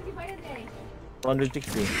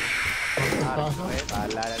 160. Okay,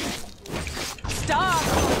 bahala na lang. Stop.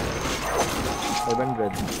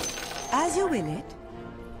 500. As you will it.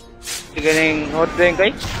 Ganing hot din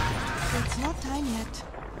kay. It's not time yet.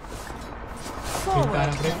 Pinta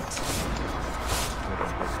Forward. na pre.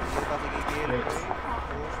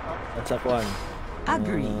 At sa kuan.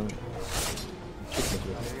 Agree.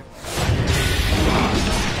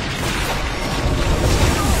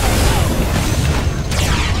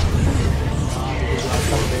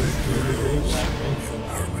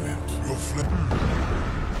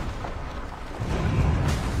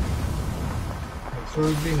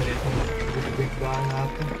 Survey na dito. Biglaan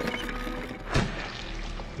natin.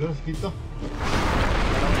 Los, dito.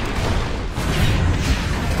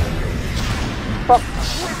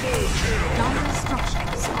 Dire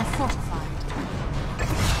structures are fortified.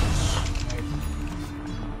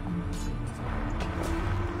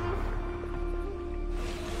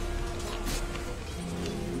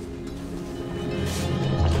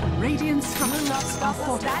 Radiant structures are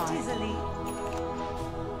fortified. easily.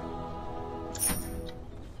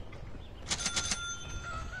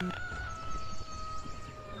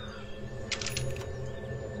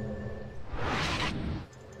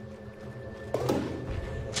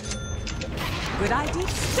 Good idea.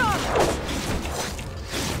 Stop!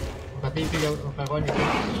 Makatipig ako kakuan ito.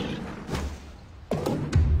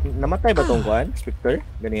 Namatay ba tong kuan? Spectre?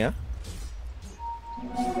 Gani ha?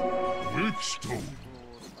 Witchstone.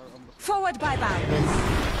 Forward by bounds.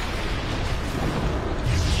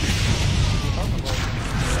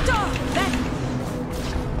 Stop! Then.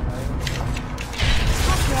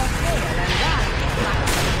 Stop your tail and run.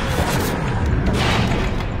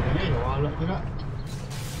 Ay, nawala ko na.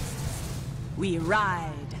 We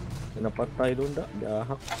ride. Napatay doon da.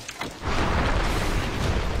 Diahak.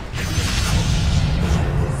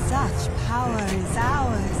 Such power is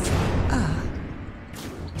ours.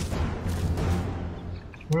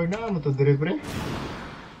 Murag na mo to dire pre.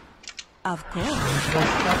 Of course.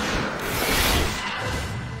 Basta.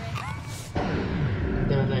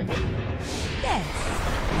 Tayo. Yes.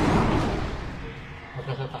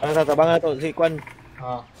 Makasata. Ano sa tabang to si kuan?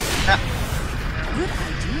 Ah. Good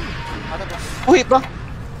idea. Uy ba?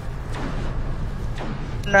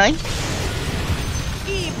 Nay?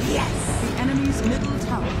 Yes. The enemy's middle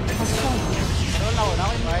tower has fallen.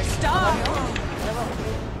 Stop.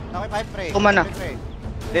 Kumana.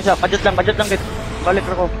 Desa, kadjut lang dit. Balik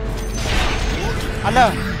ako.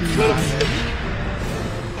 Ala.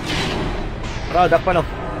 Bro, dakpan no.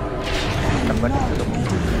 Dapat ito.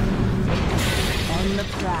 On the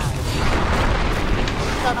prowl.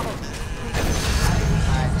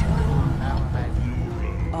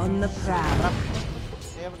 On the prowl.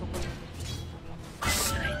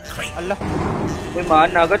 Ala. Uy,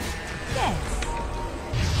 maan agad. Yes.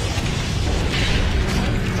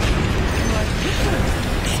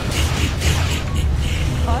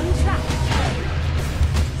 On track.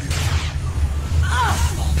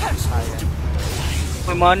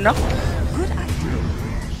 Uy, maan na. Good idea.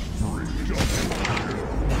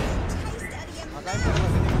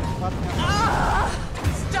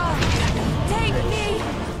 Stop. Take me.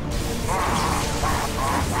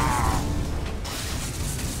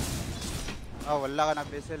 Oh, wala ka na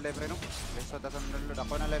vessel libre no? Beso ta sa nulod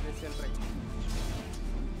ako na live vessel pre.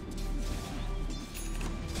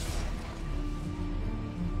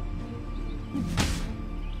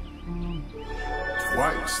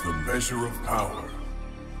 Twice the measure of power.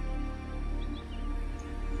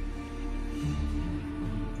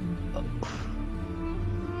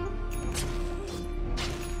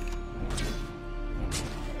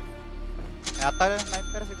 Yata yung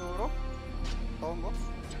sniper siguro. Tombo.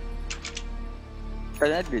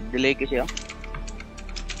 Sana delay kasi ah.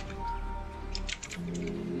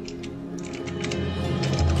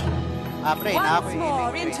 Ah, pre, na ako Once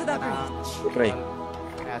more into the breach. Pre.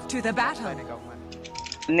 To the battle.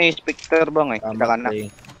 Ni Spectre bang eh? Kita ka na.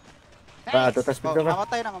 Ah, to tas Oh, pito ka.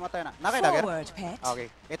 mamatay na. Nakay dagger. Forward, pet. Okay.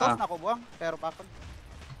 Ito na ako buwang, pero bakit?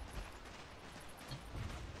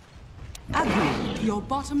 Agree. Your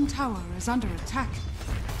bottom tower is under attack.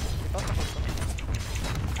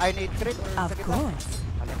 I need crit or Of sakit course.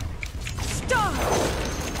 Stop.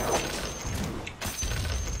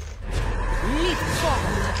 Leap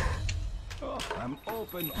forward. I'm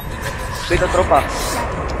open. Dito tropa.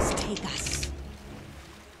 Shadows take us.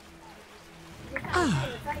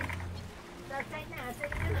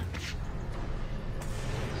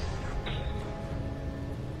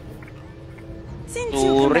 Since you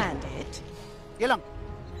Sorry. command it, Sige lang.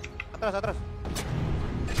 Atras.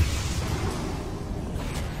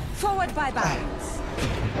 forward by bounds.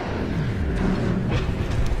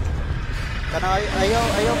 Kana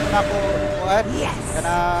ayaw mo na ako kuhan. Yes.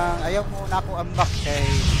 Kana ayaw mo na ako ambak kay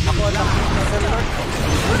ako lang sa lord.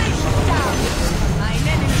 Push down. My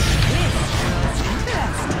enemy win.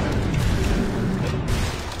 best.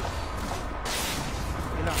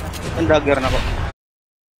 Ang dagger na ko.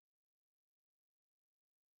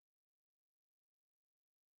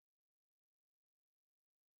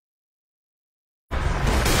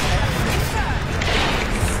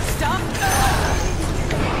 Stop.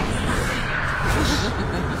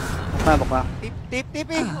 Mabok na. Tip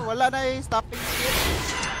eh. Wala na yung stopping skill.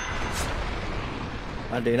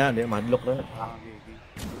 Hindi na, madlock na.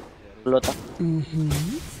 Lota.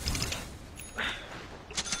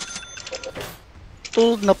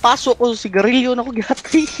 To napasok ko sa sigarilyo na ko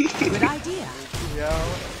gihatay. Good idea. Yaw.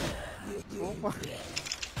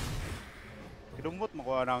 Kinumot mo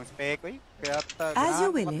ko ng spec eh. Kaya As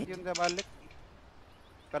you will it. Yun balik.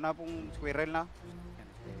 Kana pong squirrel na.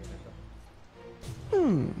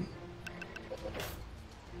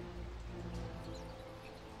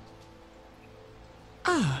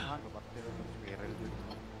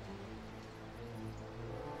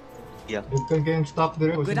 Bukan kayong stop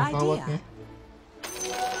dire kasi Good nakawat idea. niya.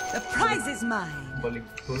 The prize is mine. Balik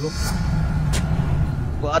tulog.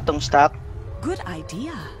 Atong stock. Good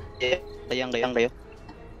idea. Kayang kayo.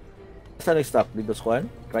 Saan nag-stop? Dito squad?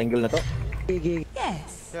 Triangle na to?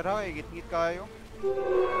 Yes. Sira eh, git-git kayo.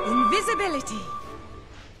 Invisibility.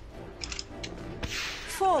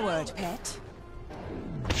 Forward, pet.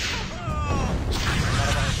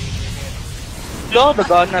 Lo,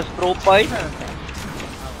 nagana straw fight.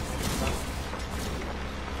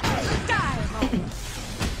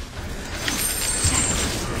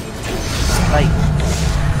 Ay,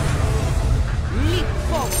 Leap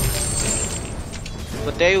forward.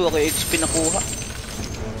 patay wa kay XP nakuha.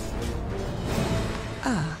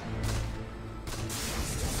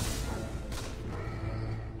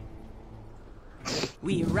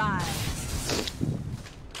 We rise.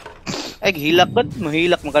 Ay, hilak ka.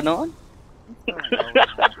 Mahilak man ka noon.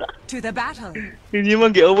 To the battle. Hindi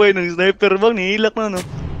man gi-away ng sniper bang nihilak na no.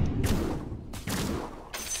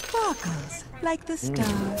 Sparkles like the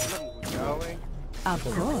stars. Yaw eh. Of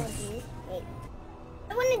course.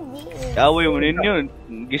 Away mo rin yun.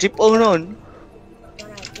 Gisip-o noon.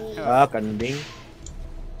 Kanding.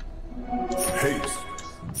 Haste.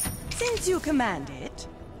 Since you command it.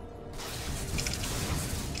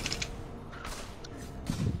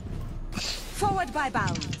 Forward by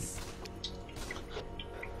bounds.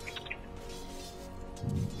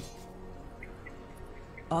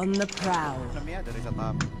 On the prowl. Alam niya, dari sa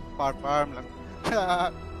top. Farm lang.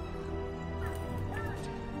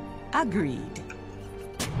 Agreed.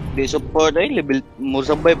 Di support ay level mo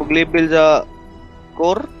sabay pag level sa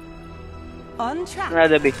core. On track.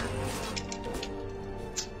 Nada be.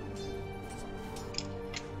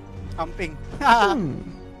 Amping.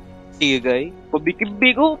 Sige guy. Pabikib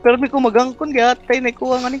ko pero may kumagangkon kaya tay na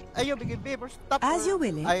kuha nga ni. Ayo, bigay be, first stop. As you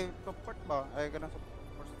will it. Ay, support ba? Ay, ganun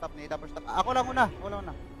first stop ni first stop. Ako lang una, wala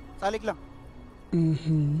una. Salig lang.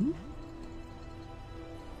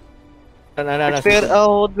 Fair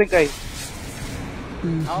out me kay.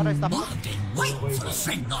 Ako na stop.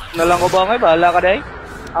 Nalang ko ba ngay bahala ka day.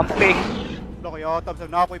 Amping. Loko yotab sa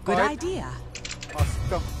na ako'y Good part. idea.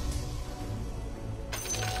 Awesome.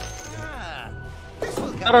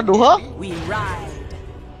 Tara duha. We ride.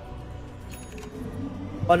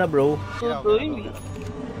 Na bro. Tutoy.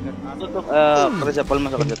 Tutok para sa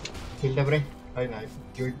palma sa kadat. Hilda pre. Ay na.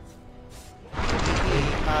 Cured.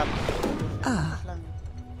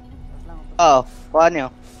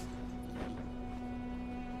 Paano?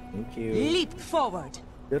 Thank you. Leap forward.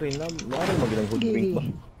 Pero rin na, maaari magilang hoodwink ba?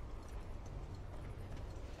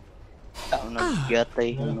 Tao na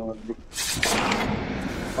gatay.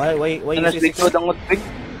 Why Ano is sa likod ang utbig?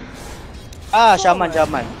 Shaman.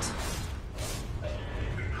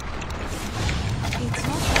 It's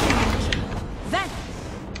not then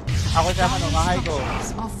Ako siya man, umahay ko.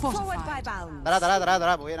 Are forward by fortified. bounds.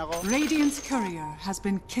 Tara, buhin ako. Radiant's courier has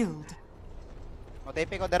been killed.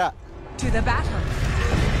 Motepe ko, dara. To the battle.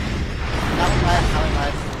 Ako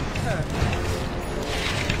mahal.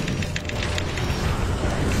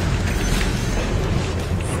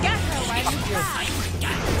 Scatter while you fly.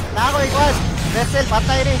 Na ako, Ikwan. Vessel,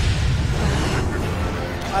 patay rin.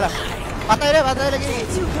 Alam. Patay lagi.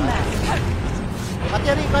 Since you command.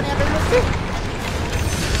 Patay rin, Ikwan. Yan rin.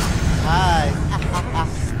 Hi.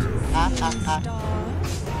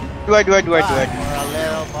 Word. For a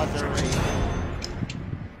little buttery.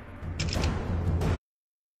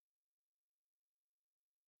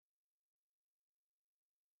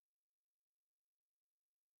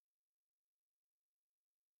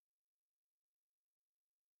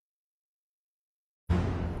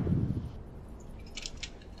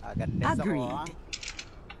 Agad. Agreed.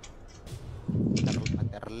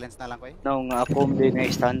 Terlens na lang ko eh. Nung ako din na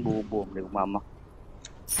stand bubo, mama.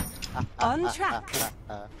 On track.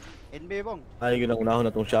 NB bong. Ay, yun ang unahon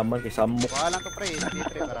na itong shaman kay Sammo. Wala lang to pre. NB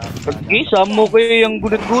pre para. Pagki, samo ko yung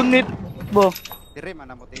gunit-gunit. Ba? Dire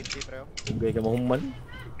man mo NB pre. Ugay ka mahuman.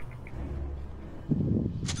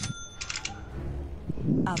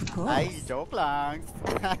 Of course. Ay, joke lang.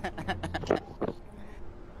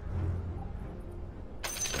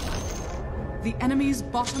 The enemy's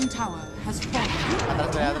bottom tower has fallen.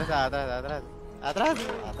 Atras.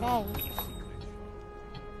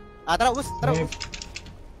 Atras.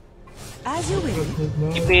 As you wish.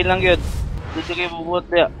 Ipi lang yun. Dito kayo bubot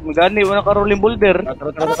ya. Magani, wala ka rolling boulder.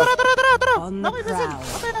 Tara. On the prowl.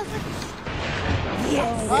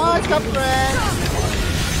 Yes. Oh, stop friend.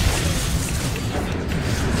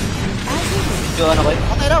 Yung ano kayo?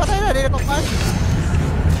 Patay na. Dili ko pas.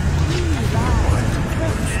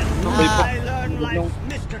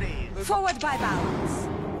 Forward by bounds.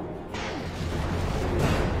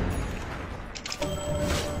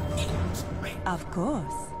 Of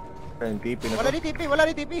course. Kaya yung TP na Wala to. di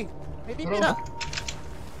TP. May TP na.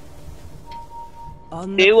 On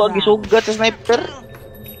the Di, wag prowl. isugat sa sniper.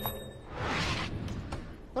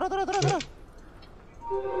 Tara. Ano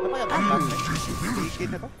ba yan? Tigil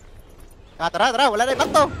na to. Tara. Wala na ibang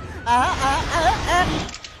to.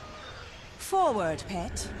 Forward,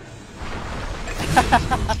 pet.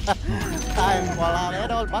 Time. Wala na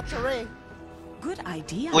yan all battery. Good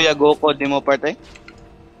idea. Kuya, go code ni mo parte.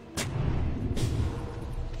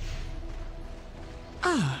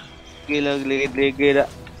 Ligid.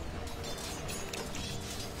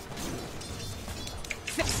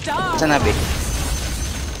 Star. Saan nabi?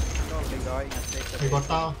 May bata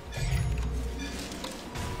ako.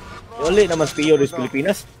 Uli naman Pio des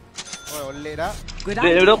Pilipinas. Oy, uli na. Good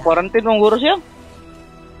Di, idea. quarantine mong guro siya.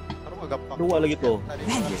 Pero magapak. Duwa lagi to.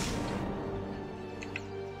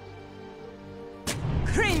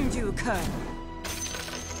 Krinduker.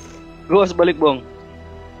 Gawas balik bong.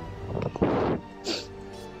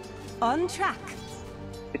 On track.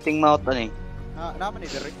 Piting mouth ano eh. Naman ni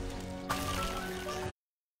Derek.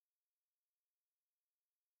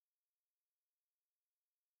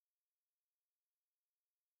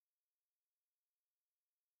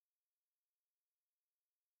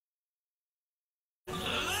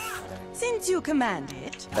 Since you command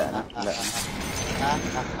it.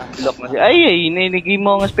 Lock na siya. Ay, ininigay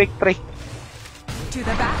mo ang spectre. To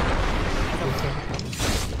the back.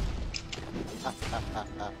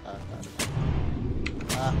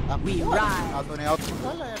 We ride. Auto na auto.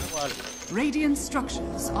 Wala yan. Wala. Radiant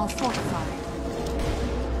structures are fortified.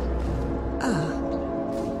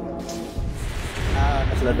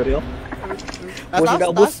 Sila dari oh. Nas Hindi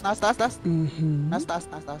ubos.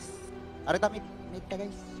 taas. Arita mid ka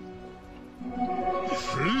guys.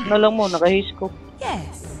 Ano lang mo, nakahisko.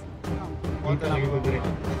 Yes. Dito lagi ko dire.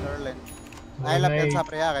 Netherlands. Ay lap yan sa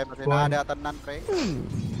pre ha kay kasi nakadatan nan pre.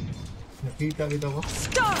 Nakita kita ko.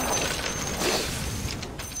 Star.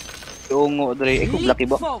 Yung dre, ikaw laki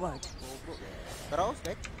ba? Forward. Pero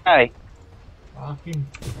spec. Ay, Akin.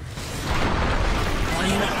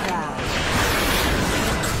 On the prowl.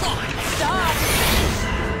 Stop.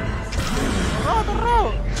 Tara.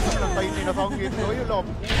 Ang tayo ni nabanggit ko yung loob.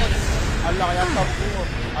 Allah kaya tapo.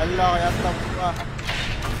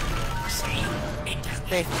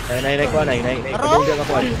 Nay ko nay. Kadungga ka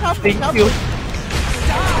po. thank you.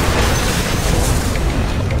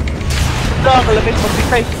 Kalapit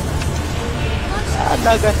magbitay.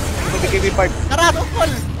 Dagan. Magbigay may part. Tara, tukol.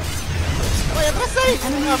 Ay, atras ay.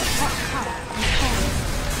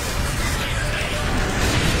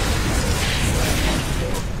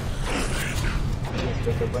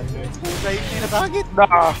 Pusay ni nasagit. Da.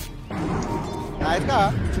 Nice ka.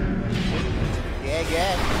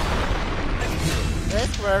 Yeah. Yes,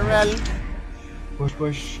 Squirrel.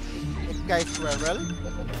 Push. This guy Squirrel.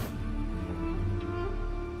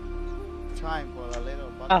 Time for a little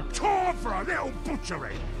Ah. Time for a little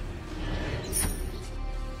butchery.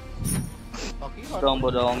 Okay, Dombo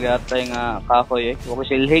daw ang yata yung kahoy eh. Huwag ko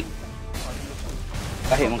silhig.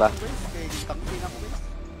 Kahit mo ka.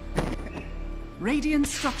 Radiant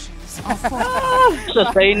structures are fortified. Sa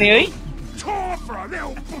tayo niyo eh. Time for a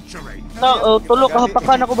little butchery. Tulog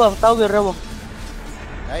kahapakan ako ba? Tawag raw.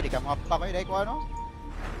 Ay, di ka mapa ko. Dahil ko ano?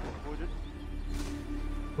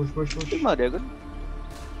 Push. Ima dia kan.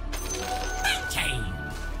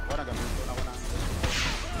 Ako na gamitin ako ng...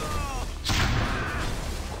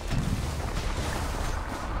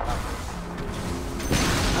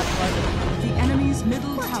 The enemy's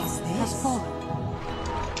middle tower has fallen.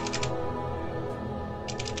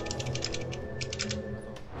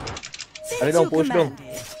 Since Ano daw, you push daw. command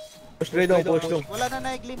it. Push Dre dong, push dong. Wala na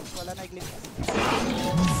na-glimpse.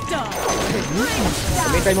 Stop.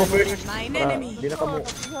 Gamitin mo first. Mine Para enemy. di na ka mo.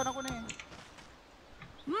 Nagsihan ako na eh.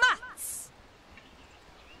 Mats.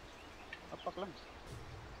 Apak lang.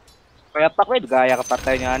 Kaya takwid, gaya ka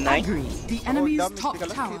patay niya, Anay. Agree. The enemy's damage, top tika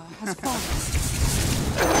lang. tower has fallen.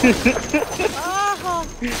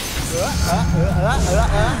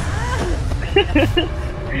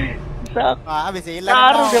 Sak. Bisila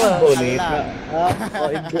Klaro, di ba? Bonit na.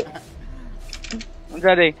 Igo. Ang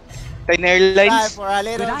sorry. Kay Time Airlines. for a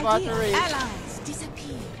little Good idea. battery. Allies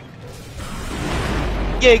disappear.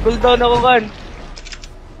 Yay, cooldown ako kan.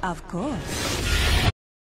 Of course.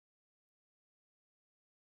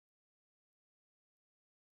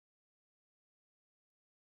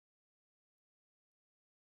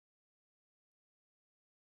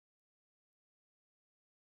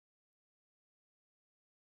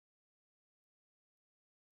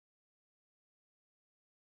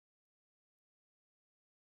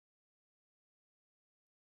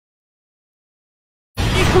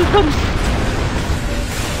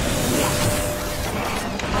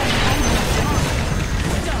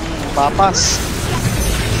 Papas.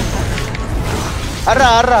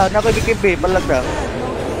 Ara, nakikibi, balag na.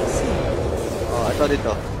 Oh, ito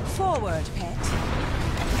dito. Forward, pet.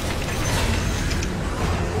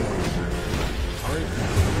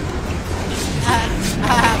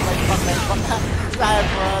 Time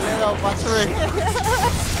for a little battery.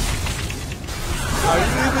 I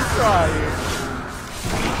really trying.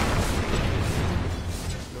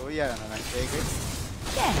 Luya na lang. Take it.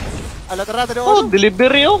 Yes. Ala, tara, tara. Oh,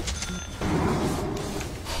 delivery oh.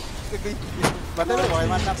 Batay mo, okay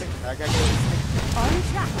man natin. Gagawin. On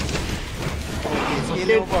track. Skill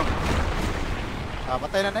mo po.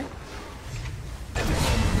 Patay na na eh.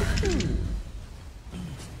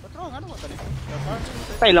 Patrong, ano mo ito?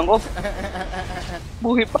 Tay lang ko.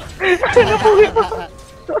 Buhi pa. Buhi pa.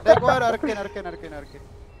 Dagwar, arkin.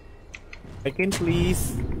 I can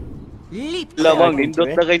please. Leap. Lamang, indot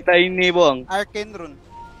na kay Tiny Bong. Arcane rune.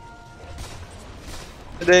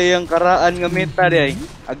 Ada yang karaan nga meta day.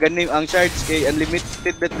 Aganim ang shards kay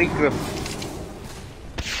unlimited na trigger.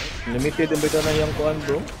 Limited ang bita na yung kuan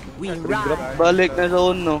bro. We ride. Balik na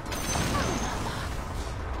sa uno.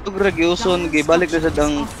 Ug ragi uson gay balik na sa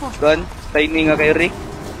dang gun. Tiny nga kay Rick.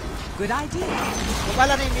 Good idea. Kung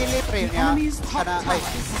pala ni Mili pre niya. Kana, ay,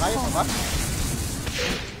 kaya pa ba?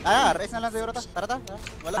 Race na lang siguro ta. Tara.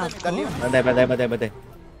 Wala tayo medalyon. Bantay.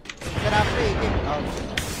 Kana pre, game.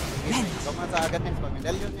 Kung sa agad niya,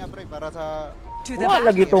 medalyon niya pre, para sa... To the Wala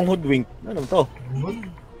lagi back. tong hoodwink. Ano to?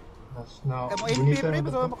 Na, Kaya mo HP pre,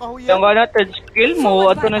 basta makahuyan. Yang nga natin skill mo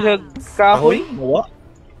ato na siya kahoy. Mawa?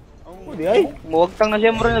 Oh, Di ay. Muwagtang na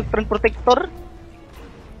siya mo rin nag-turn protector.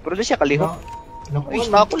 Pero di siya kalihok. Ay,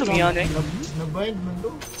 stop ko lumiyan eh. Nabind man do.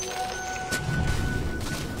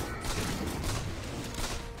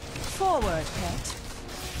 Forward, pet.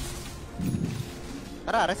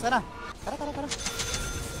 Tara, race na. Tara.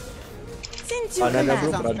 Since you Ana na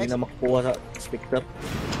bro, command, para di na makukuha sa Spectre.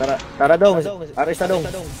 Tara daw. Aris na daw.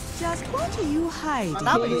 just what are you hiding?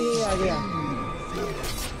 Manami.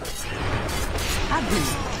 Agree.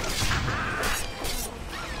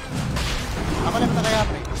 Ako lang na kaya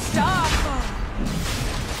pre. Stop.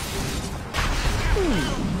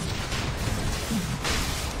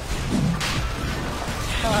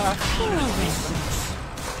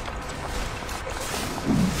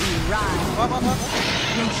 We ride.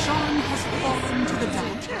 Roshan has fallen to the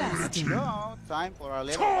dark. Interesting. No, time for a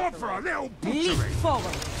little Time for battery. a little Leap butchery.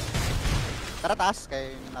 forward. Tara taas,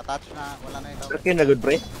 kay na-touch na, wala na ito. Kim na good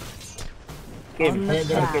pre. Kim. On the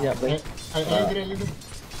Kim niya pre. Ay, dire lido.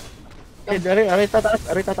 Ari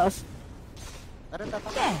tataas. Tara, tara.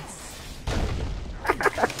 Yes.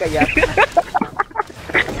 Kaya.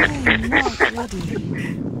 I'm not ready.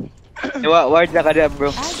 Ward na ka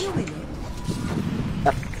bro. As you will.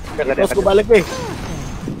 Tapos ko balik eh.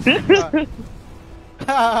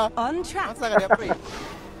 On track. Masa ka niya pre?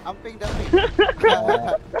 Amping da pre.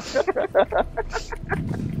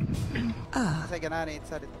 Kasi ganaan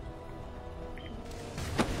itsa dito.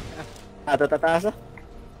 Tataas ah.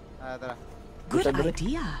 Tara. Good Good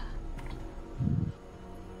idea.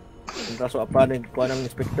 Ang kaso apa na kuha ng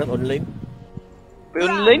inspector online. Pero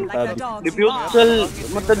online? Like the dogs Defusal,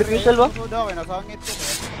 mata defusal ba? So daw, nasangit ko.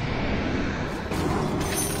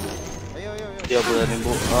 Ayo. Di ako na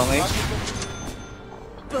nimbo. Okay.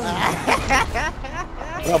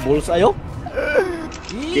 Tara, bulls ayo.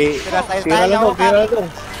 Leap Tira style Tira lang tayo. dong.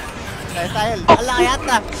 Style. Ala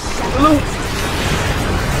yata.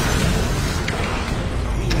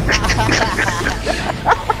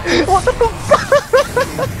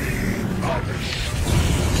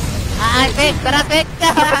 Tarapik!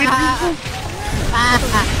 Tarapik!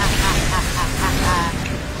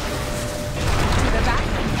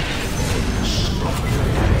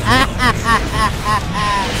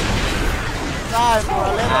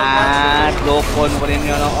 Lokon ko rin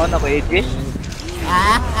yun on ako, Aegis.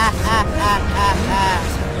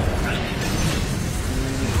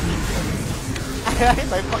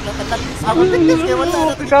 May paglatatan. Ako tingin kayo wala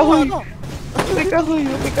na Pikahoy.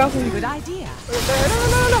 Pikahoy. Good idea.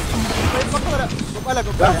 may paglatatan. Gupala.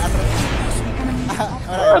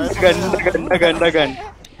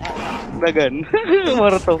 Dagan.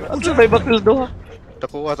 Marto. Ang sabay bakil do.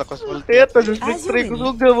 Takuha sa cosmol. Kaya to, spray ko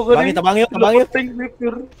sugda mo ko rin. Tabangin.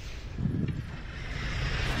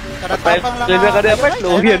 Karatapang lang. Diyan ka na apart,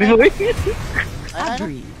 lo. Yan mo eh.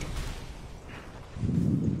 Agree.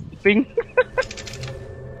 Ping.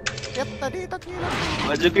 Kaya tadi takila.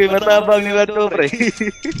 Medyo kayo matabang nila to, pre.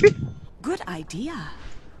 Good idea.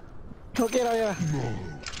 Okay ra.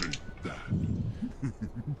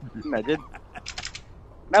 Medyo.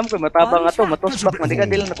 Nam ko matabang ato, matosbak man di ka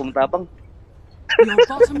dila na kumatabang. Your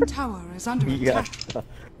bottom tower is under Iya. attack.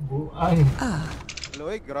 Buang.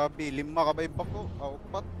 Loy, grabe 5 ka ba imbak ko?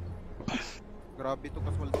 Upat. Grabe to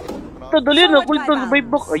cosmol. Ito, dali na, kulto sa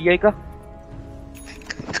baybok. Ayay ka.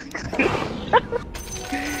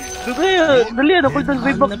 Dali na, kulto sa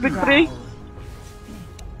baybok, big tray.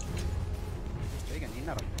 Ay,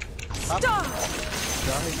 ganina ra.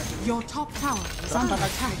 Your top tower is under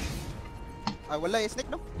attack. Ay, wala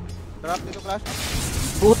snake no? Drop dito flash.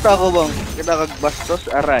 Puta ko bang, kita kagbastos,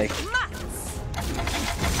 aray.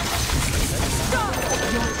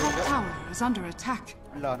 Your top tower is under attack.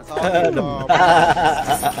 Wala na sa akin.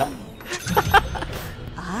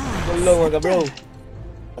 Tulong mga bro.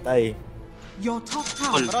 Patay. Your top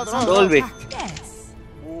tower is Dra. under Dolby. attack. Yes.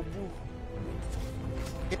 Bubu.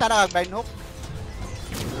 Kita na kag blind hook.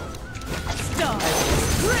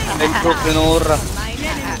 Blind hook, pinura.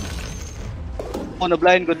 Oh,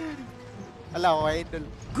 na-blind ko. Ala ko idol.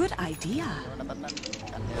 Good idea. Natatan.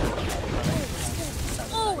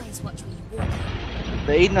 Always watch where you walk.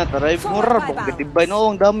 Dain na, taray. Mura, bakit kitibay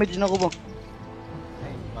no, ang damage na ko bang.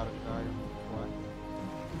 Ay, parang tayo.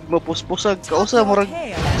 Mapuspusag, kausa, murag.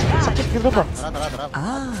 Sakit ka ba? Tara.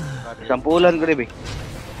 Sampulan ko rin, eh.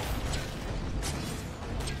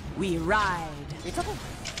 We ride. Kita ko.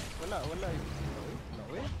 Wala. Wala,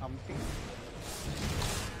 amping.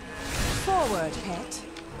 Forward,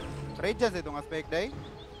 pet. Radiance itong aspect day.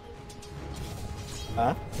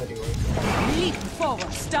 Ha? Leap forward.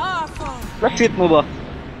 Starfall. Last hit mo ba?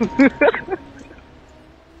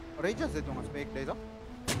 Radiance itong aspect day to.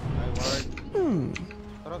 Ay, word.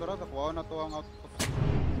 Tara, takuha na to ang outpost.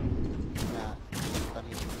 Yan.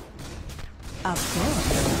 Tanin. Of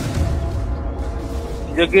course.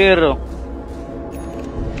 Jagero.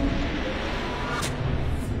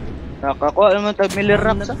 Nakakuha naman tag Miller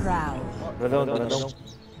On Rock the sa. prowl. Radong.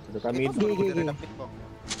 Dami.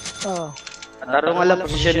 Tarong nga lang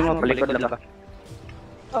posisyon mo, palikod lang ka.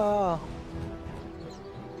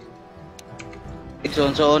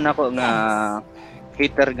 Itson ako nga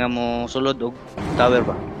hitter nga mo sulod og tower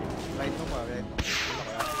ba? Right to ba?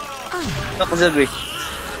 Ako sabi.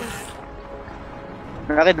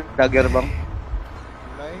 Nakakit dagger bang?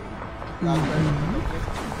 Kulay.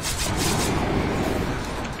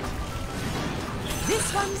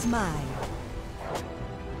 This one's mine.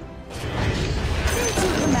 Into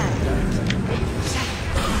command.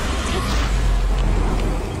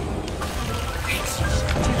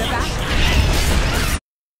 To the back.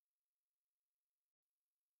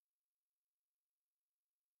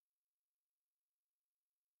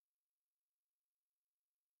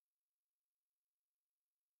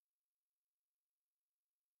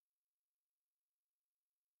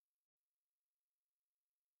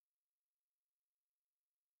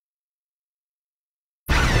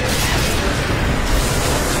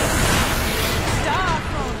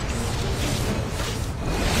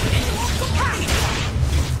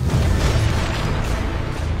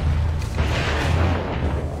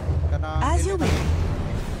 As you will.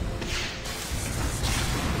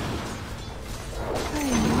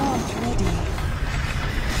 I'm not ready.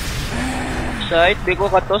 Side, di ko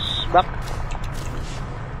katos, back.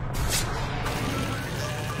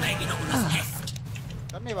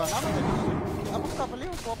 Kani ba? Naman sa Ako sa pala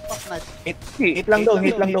yung pop-up night. Hit lang daw.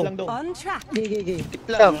 On track. Hit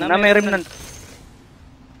lang, na may remnant.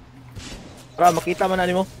 Para makita man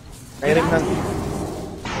ani mo. May remnant.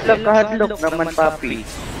 Lang kahadlok naman papi. The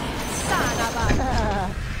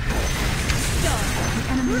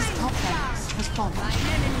enemy's top barracks has fallen.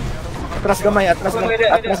 Atras gamay.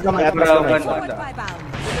 Forward by bound.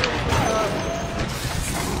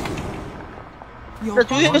 Your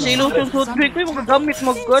That's why bottom kasi tower illusion is suit under ko yung attack. magagamit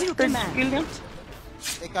mag-gun. Since you Third command. skill niya.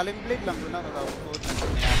 Kalim blade lang doon na tatawag ko.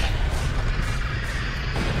 Niyata.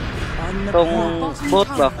 On the Tong Your prowl. bottom bot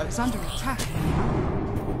ba? tower is under attack.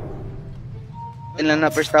 Ilan na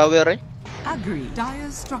first tower eh? Agreed.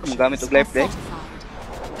 Dire's structures Gumagamit og are life deck. fortified.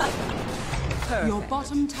 Your Perfect.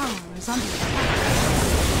 bottom tower is under attack.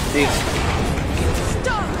 Di.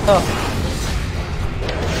 Oh,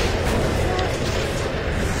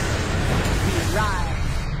 Right.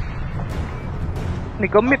 ni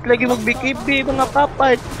commit lagi mag-BKB mga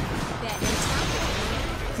kapat.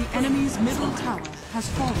 The enemy's middle tower has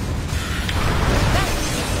fallen.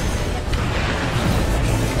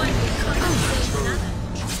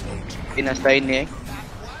 Pinastay niya eh.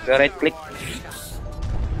 Right click.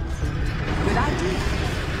 Good idea.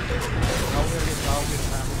 Kawir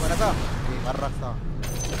na. Ano ta? Paras ta.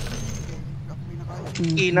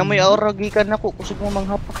 Ina mo yung aura gikan ako. Kusog mo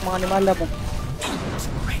manghapak mga animala mo.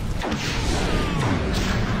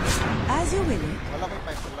 As you will. Wala ko yung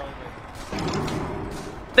pipe. Wala ko yung pipe.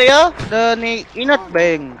 Tayo, the ni inat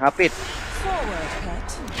bang hapit. Forward, pet.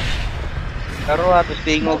 Karo ato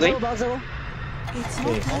tingog eh. It's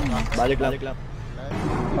not done yet. Balik lang.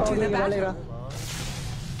 To the battle.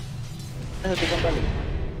 Ano di kang balik?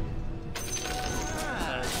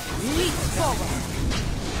 Leap forward.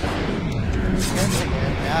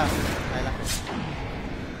 Yeah. Kaya lang.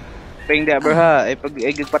 Ping dia berha, eh pag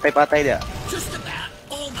patay-patay dia.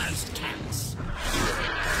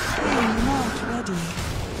 I'm not ready.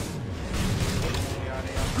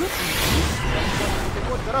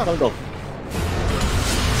 Saan to?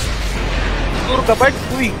 Tur ka Bart,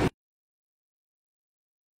 uy.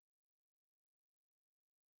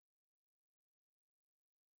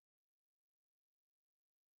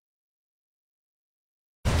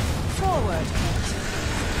 Forward,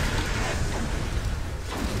 pet.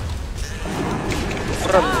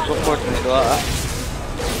 Kurang support ni doa.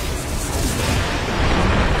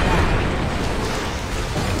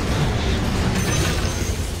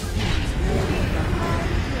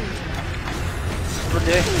 Terus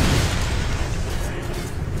deh.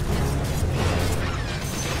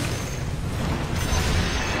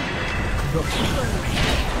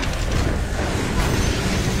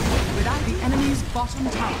 The enemy's bottom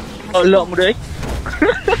tower has Oh, lo mo deh.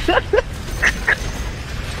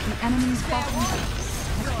 The enemy's bottom barracks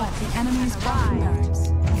has fallen. The enemy's bottom barracks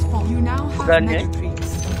has fallen. You now have Bukan, mega eh?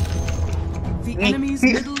 creeps. The enemy's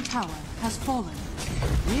middle tower has fallen.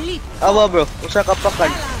 Leap. Awa bro, usa ka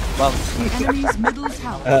pakan. Bang. The enemy's middle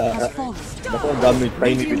tower has fallen. Naku, ang gamit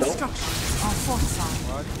tiny Radiant bitaw. structures are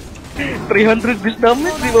fortified. 300 bis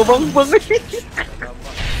damage di ba bang bang.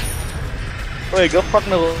 Oy, gapak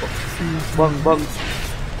na ko. Bang bang.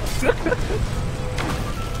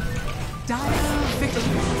 Dire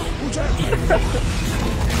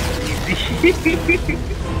victory.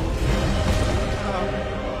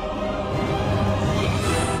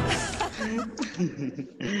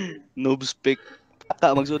 Noob speak.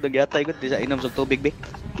 Aka magsud ang yatay ko di sa inom sa tubig be.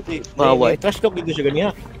 Bawa. Baway. Trash talk dito siya ganiya.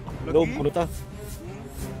 Loob, kuno ta.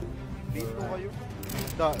 Dito kayo.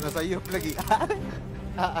 Nasa Europe lagi.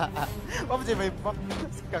 Ma'am, may back.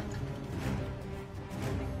 Skang.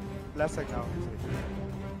 Lasag na ako.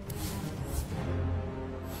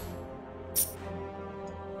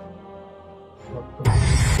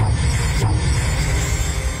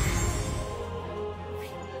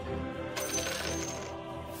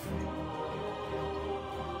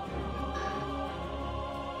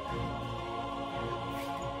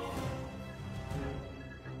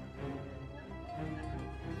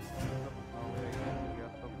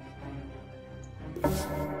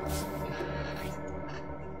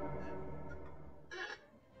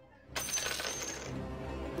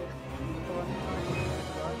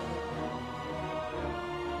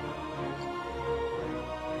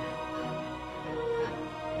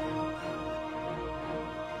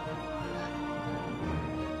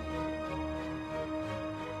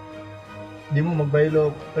 Di mo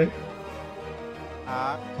magbaylo, pre,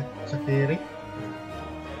 Ah, sa carry.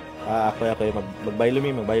 Ako magbaylo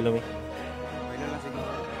mi. wala lang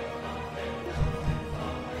siguro.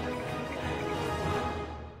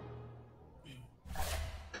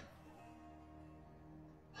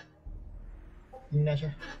 Yun na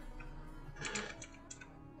siya.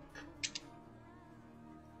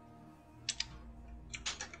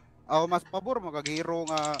 Ako mas pabor magagiro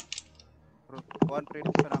nga kuan pre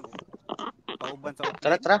sa nang pauban sa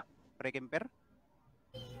Tara tara. pre-camper.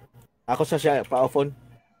 Ako sa siya, pa-off-on.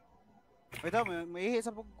 Wait, may ihi sa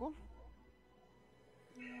pug ko.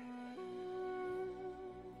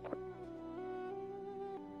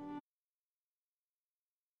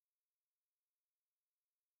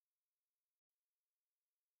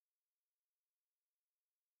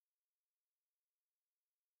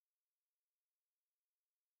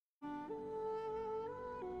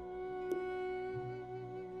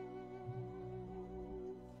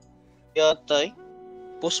 Yata eh.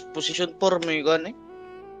 Position 4 may gan eh.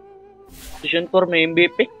 Position 4 may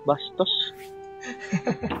MVP. Bastos.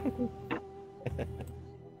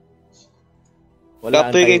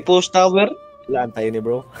 Wala Kapoy kay post tower. Wala antay ni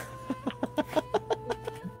bro.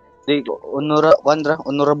 Di,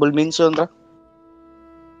 honorable mention ra.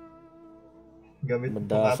 Gamit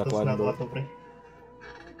Manda sa atos kwan, na bro. ato, pre.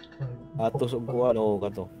 Atos og kuan o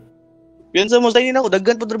kato. Yan sa mo tayo ako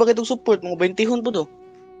daghan pud ra ba kitong support mga 20 hon pud to.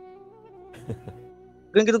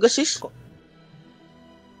 Daghan kitong assist.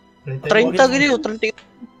 30 gid yo, 30.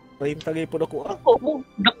 30 gay pud ako.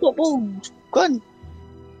 Dako po. Kan.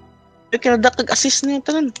 Kaya dakag assist niya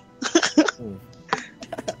tanan.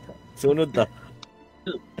 Sunod ta.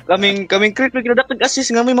 Kaming crit may kinadakag assist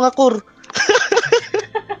nga may mga core.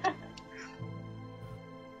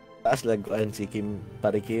 Taas lang kuan si Kim,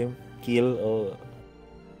 pare Kim, kill o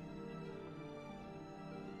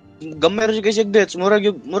Gamay ra siya kay deaths, mura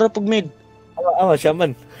pug mid. awa siya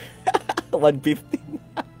man. 150.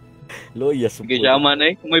 Loyas. Sige siya man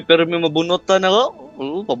eh. Kung may permi mabunutan ako,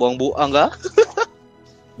 pabuang-buang ka.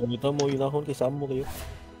 Gamita mo yun akong kisama kayo.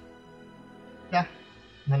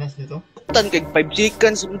 Nanas nito. Tan kay 5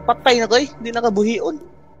 seconds, patay na kay, hindi nakabuhion.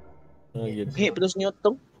 Yun. Hi, pitos niyo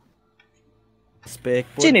to. Spec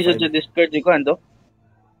po. Sino sa Discord di ko ando?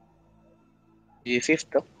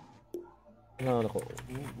 Fifth to. Ano ko?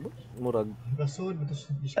 Murag. Kasod, tapos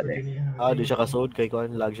Discord niya. Di siya kasod kay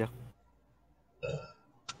kuan lag siya.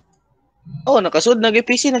 Oh, nakasud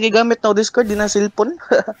nag-PC nagigamit na Discord din na cellphone.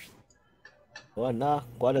 Kuan na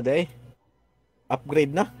day.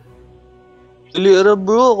 Upgrade na. Dili ra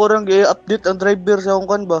bro, ako rang i-update ang driver sa akong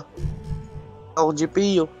kan ba. Ako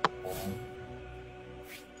GPU.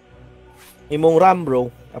 Imong RAM bro,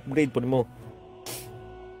 upgrade po mo.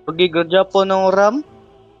 Pag-giga po ng RAM,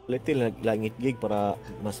 Little langit gig para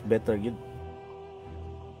mas better gid.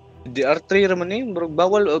 DR3 raman eh, bro,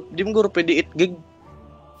 bawal, di mo guro pwede 8 gig.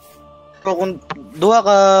 Pero kung 2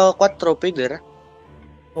 ka 4 pwede ra.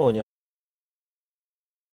 Oo nya.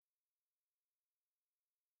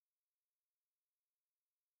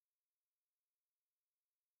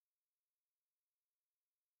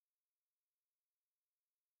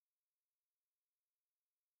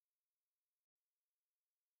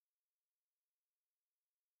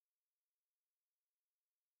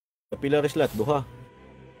 Pila rin slot, duha.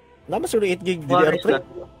 Naman sila 8 gig DDR3.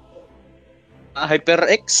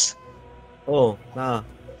 HyperX, Oo, na.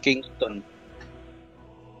 Kingston.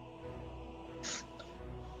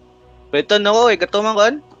 Beton ako eh, katumang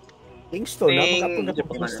kan? Kingston, Ting-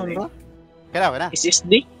 napakapon ka Kingston ba? Kailangan na.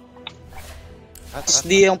 SSD?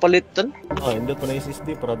 SSD yung palitan. Hindi pa na yung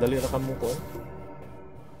SSD para dali ra kamo ko.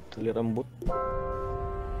 Dali rambot.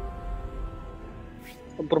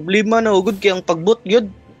 Ang problema na ugod kay ang pagboot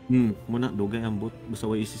gyud. Muna dugay ang boot basta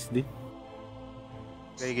way SSD.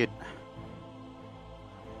 Very good.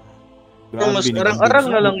 Pero mas arang-arang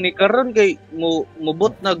na lang ni karon kay mo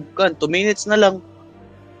bot nag 2 minutes na lang.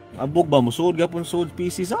 Abog ba mo sud gapon sud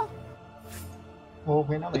PC sa?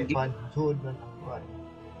 Okay na, may pan. Suod man ang pan.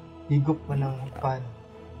 Higop man ang pan.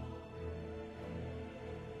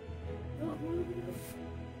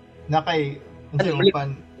 Nakay, Namulit-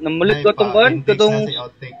 pan. Namulit ko tong kan, katong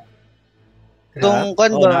tong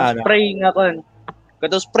kan ba, spray nga kan.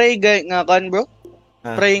 Katong spray nga kan bro.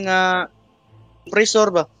 Spray nga compressor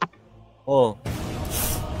ba? Oh.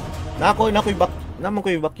 Nakoy naman ko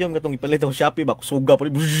yung vacuum katong ipalit ang Shopee ba suga pa.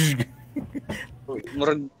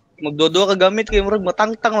 Murag magdodo ka gamit kay murag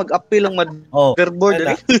matangtang mag-appeal ang motherboard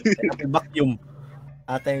dali. Vacuum.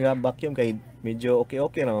 Atay nga vacuum kay medyo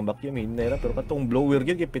okay naman vacuum hindi ra pero katong blower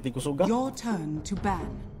gyud kay piti ko suga. Your turn to ban.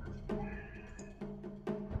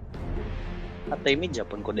 Atay mi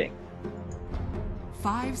Japon ko deng.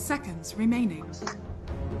 5 seconds remaining.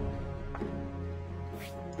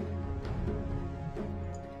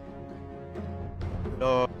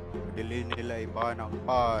 So, dili nila iba ng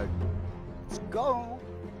pod. Let's go!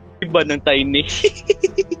 Iba ng tiny.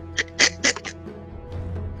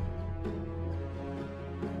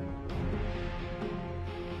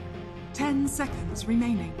 Ten seconds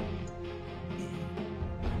remaining.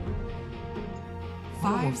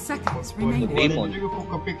 5 seconds remaining. Demon. Hindi ko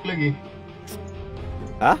kapik lagi.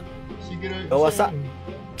 Ha? Sige na. Gawasa.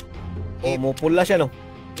 Oh, mo pula siya no.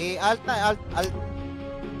 Alt na, alt.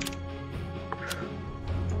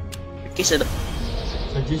 Kisa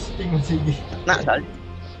Suggesting mo sige. na dal.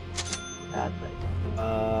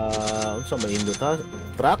 Unsa man indot ha?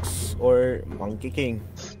 Trucks or Monkey King?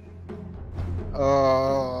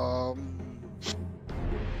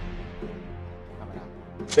 Tama na.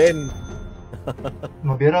 Ben.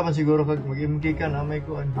 Mabira pa siguro kag mag-imgi ka na may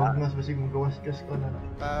kuan. Mas basig mong gawas-gas ko na.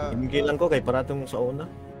 Imigay lang ko kay paratong sa una.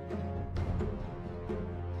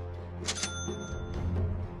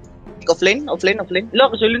 Offlane.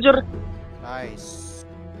 Look, silencer. Nice.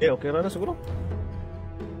 Okay ra na siguro.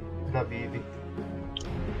 Wala, baby.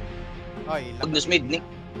 Ay, Magnus mid ni.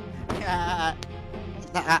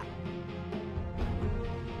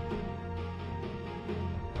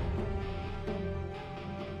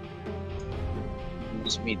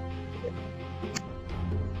 Magnus mid.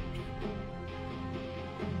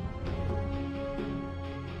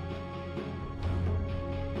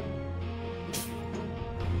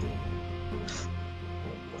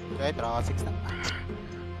 Okay, draw 6 na.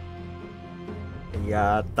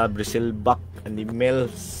 Yata Brazil back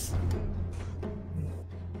animals.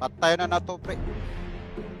 Patay na to, pre.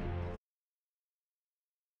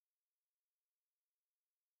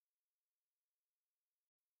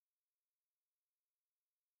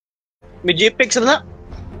 Mid Apex na.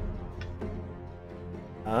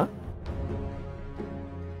 Ha?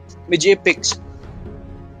 Mid Apex.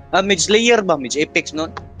 Mid Slayer ba? Mid Apex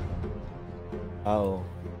no? Oo.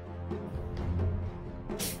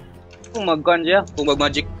 Kung mag-con siya, kung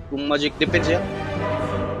magic defense siya.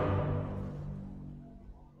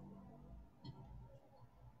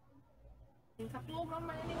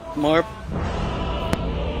 Morph.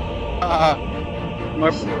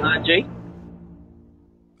 Morph Jay.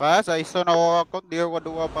 Pa, sa iso na ako, di ko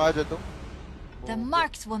duwa pa dyan to. The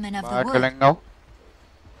markswoman of the Bakit ka wood. lang now?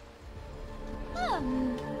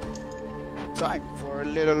 Time for a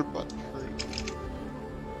little but.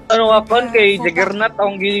 Ano nga kon kay Juggernaut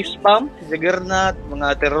akong gi-spam? Juggernaut,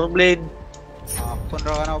 mga Terror Blade.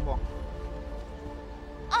 Punra ka na po.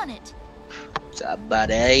 On it.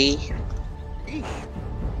 Sabaday.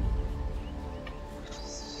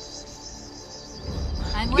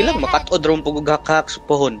 I'm way Gilang ahead. makatod ron pag gagakak sa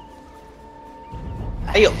pohon.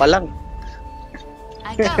 Ayo pa lang.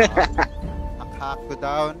 I go. Hack ko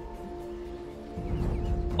down.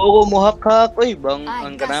 Oo mo hak-hak. Uy, bang I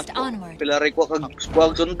ang kanak. gust onward. Pilari ko kag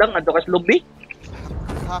squag sundang adto kas lobby.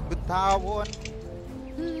 Hack ko down.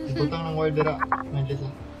 Butang ng wire dira. Nandiyan sa.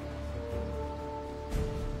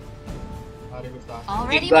 Hari ko sa.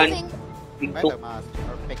 Already Igan. moving. Ay, Tigto. mas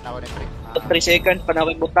perfect na ako na pre. 3 seconds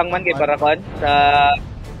panawin butang man kay para kon sa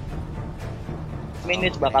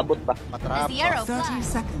minutes ba kabot pa. As Matrap. the arrow 30 flies.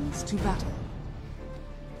 seconds to battle.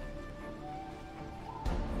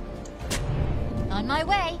 On my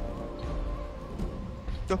way.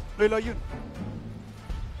 Layla yun.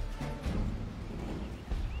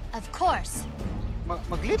 Of course.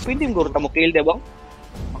 Mag-lead. Pwede mo ta mo kill de bang?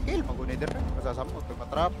 Mag-kill. Mag-unay din rin. Masasamot.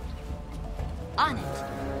 Matrap. On it.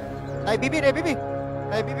 Ay, bibi.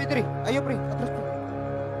 Ay, bibi diri. Ayaw, pre. Atras, pre.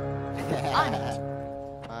 On it.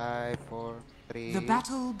 5, 4, 3. The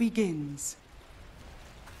battle begins.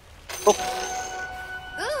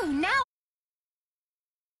 Ooh, now.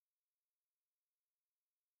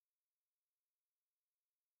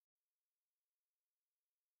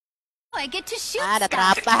 I get to shoot stuff.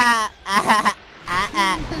 Natrapa.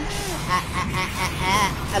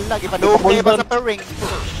 Allah, ipadukoy ba sa ring?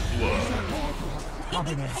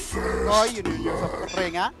 Oh, yun yung sa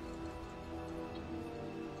ring, ha?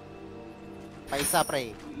 Paisa,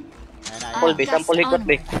 pre. Sample be, sample ikot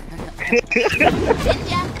be.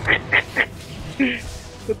 Ninja.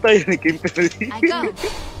 Tayo ni Kimberly. I go.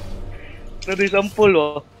 Tadi sample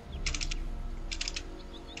oh.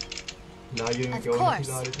 Layo yung Of kiyaw na course.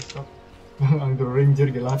 sila dito sa. Ang The Ranger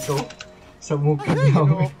gilato sa mukha niya.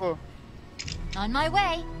 Ginoko. On my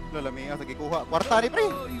way. Lalami nga sa gikuha. Kwarta ni, pre.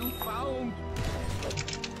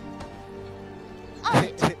 On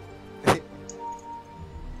it.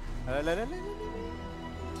 Alalala.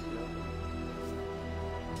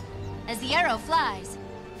 As the arrow flies.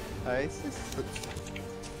 Ay, sis.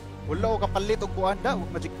 Wala ko kapalit og buanda.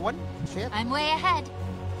 Magic one. Shit. I'm way ahead.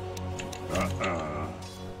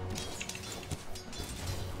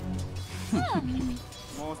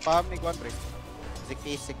 Mo spam ni Kwan, pre.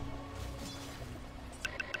 Zik-isik.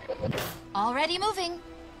 Already moving.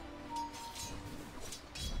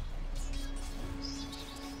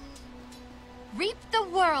 Reap the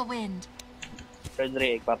whirlwind.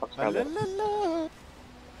 Rodri, ipapaksawa. Alalala.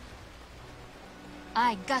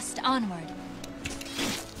 I gust onward.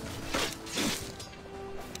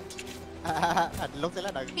 Adlong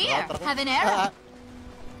sila. Here, have an arrow.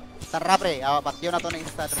 Tara, pre. Bakyo na to ng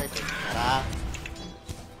instant rate. Tara.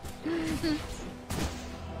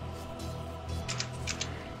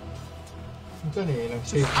 Ito ni,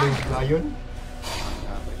 nag-save yung lion.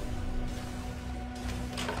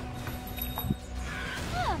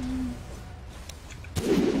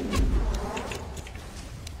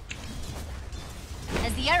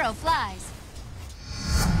 arrow flies.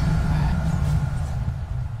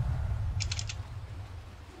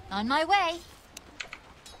 On my way.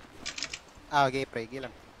 Ah, okay, pre.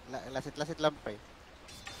 Gilang. Lasit lang, pre.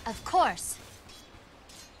 Of course.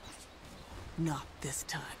 Not this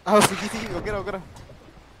time. Oh, sige. Okay na.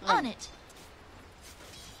 On it.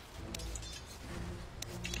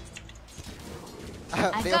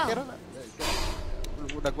 I Di, go. okay na.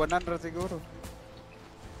 Udah 100 siguro.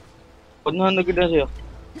 Punuhan na kita siya.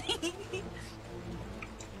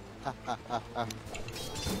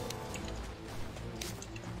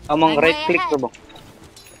 Amang I'm right way click ahead. to ba?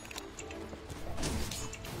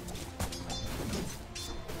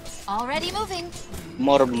 Already moving.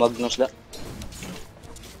 More Magnus da.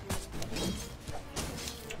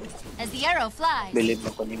 As the arrow flies. Believe mo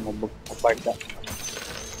ko ni mo part da.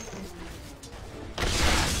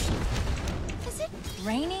 Is it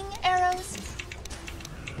raining arrows?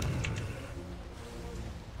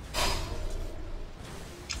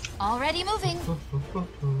 Already moving.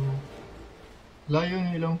 Layo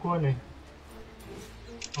ng ilang kuwan eh.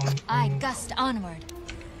 I gust onward.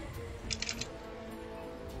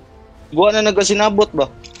 Buwan na nagkasinabot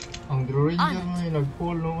ba? Ang Draw Ranger mo yung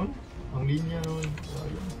nag-pull noon. Ang linya noon.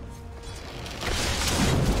 Ayun.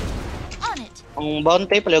 On it. Ang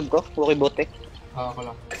bounty palag ko, okay bote.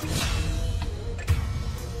 Ako lang.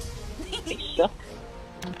 Isa.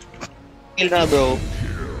 Kill na bro.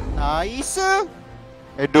 Nice!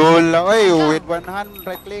 Idol lang. Oy, with one hand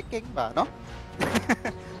right clicking ba, no?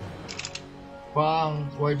 Pang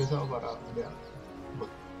wide sa para. Diyan.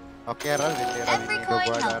 Okay ra, hindi ra Every ni coin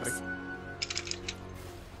Dogo helps.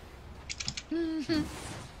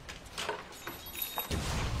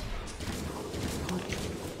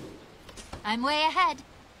 I'm way ahead.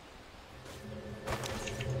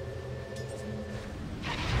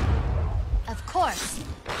 Of course.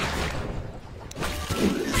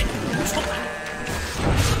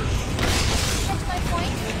 Catch my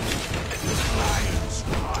point?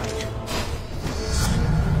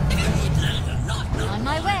 On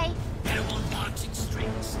my way.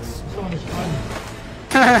 So much fun.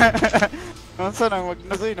 Nasa nang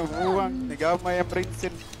magnasoy, nagbuwang, nagamay ang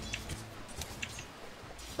prinsin.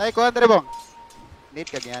 Tay, kuha dere bong. Need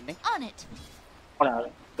ka ganyan eh. On it. Wala.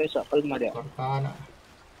 Kaysa kalma dia. Kortana.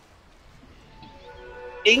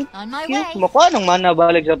 Thank On my you. way. Mukha nang mana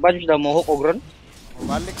balik sa punch da mo og ron.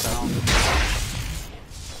 Balik ka, no?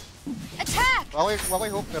 Attack! Wakoy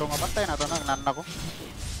hook, pero mapantay na to na, nanan ako.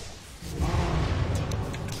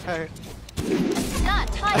 Ay, Not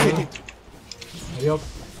time. Ayop.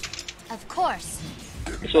 Of course.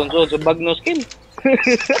 Sunod sa Magnus kill.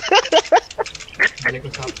 Balik ko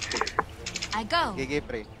sa... I go. gigi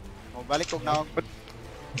pre. Balik kong naong.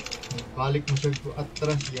 Balik mo siya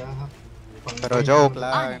atras ya. Pero joke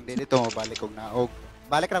lang, hindi dito mabalik kong naog.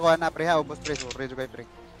 Balik na kuha na pre ha, ubos pre, sorry kay pre.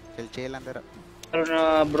 Chill lang dira. Pero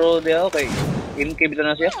na bro dia okay. MK bitaw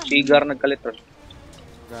na siya. Sigar nagkalit ron.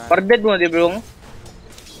 Parded mo di bro.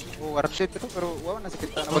 Oh, warp shit pero wala na sa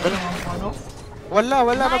kita na Wala bagal. ang ano? Wala,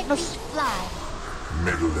 My Magnus. feet fly.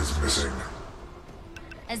 Middle is missing.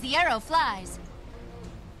 As the arrow flies.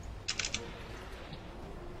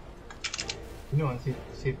 You know,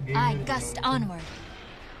 safe game. I gust onward.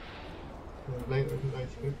 Light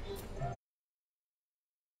script.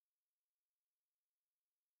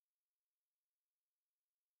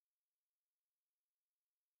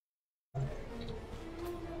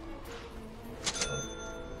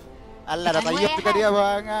 Ala, natayop ka diya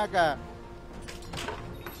mga ka.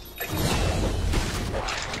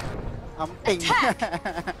 Amping.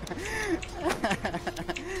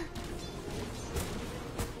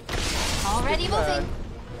 Already moving.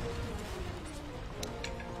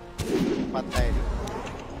 Patay.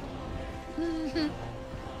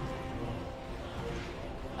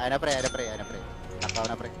 Ay na pre. Nakaw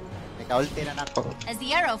na pre. Naka-ulti na nako. As the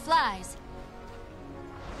arrow flies.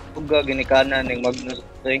 Uga ginikanan ning Magnus.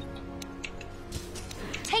 Ay,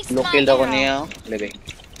 Taste my lokil daw ko arrow. niya. Lagay.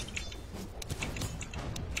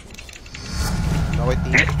 Bawit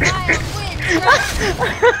team. Wild wind.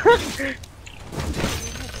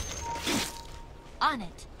 On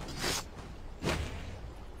it.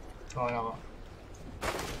 Okay ako.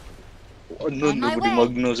 Ano On my na way.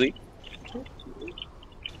 Magnus eh.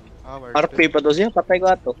 Word. RP pa to siya. Patay ko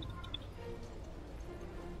ato.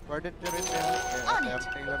 Worded na rin. On it.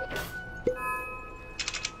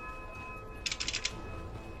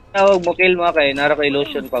 Tawag mo kill mo kay nara kay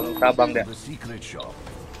lotion pang tabang da. The secret shop.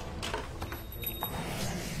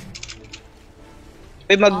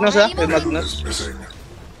 Kay Magnus ha, Already kay moving. Magnus. Missing.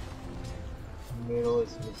 Miro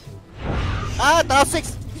is missing. Ah, traffic.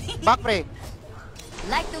 Back pre.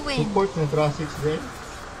 Like the wind. Support ng Trasix, bro.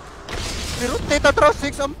 Pero Teta Draw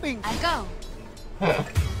 6 ang ping. I go.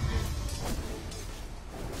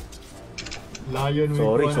 Lion with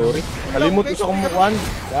Sorry, one. sorry. Kalimut ko sa kumukuan.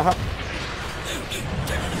 Gahap.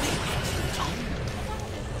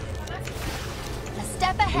 A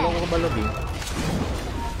step Wala ko ahead. kabalog eh.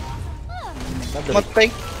 Nadali. Matay.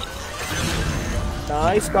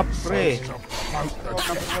 Nice cap, pre.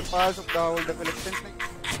 Napasok daw the Philippines.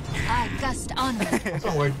 I gust onward.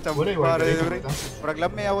 Asang word? Wala yung word. Parang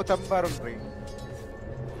lami ako chambaron, pre.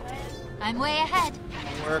 I'm way ahead.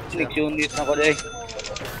 Work. Selection list na ko dahil.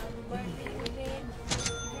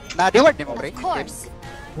 Na-reward ni mo, pre. Of course.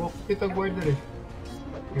 Walk kita word na rin.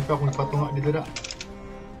 Yung ka kung patunga dito na.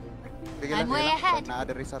 Sige I'm lang, way sige lang. ahead. Pag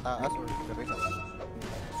naa-diri sa taas or diri sa...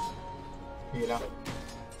 Sige lang.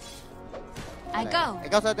 I go.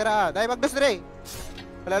 Ikaw sa dira. Dahil magdas dire.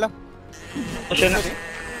 Wala lang. Ito siya na.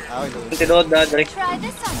 Ah, ito. Antidot na, Dre. Try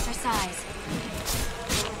this on for size.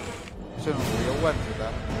 Siya nung yawan, diba?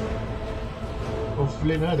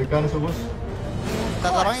 Off-lane na, dagka na sa boss.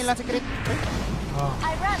 Tatarang ilang secret. Ah,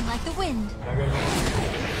 I run like the wind dagan na.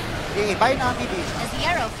 Eh, bye na ang BB. as the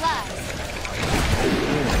arrow flies.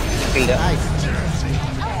 Okay na. Nice.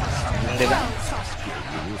 Hindi na.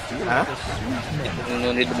 Ha?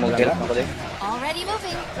 Nununid mo kailan ako dahil. Already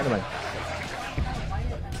moving. Ano man?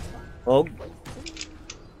 Og?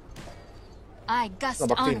 I gust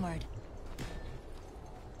Nabaktin. onward.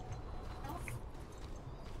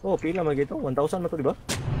 Oh, pila man gito? 1,000 na to, di ba?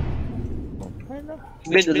 Oh, ayun na.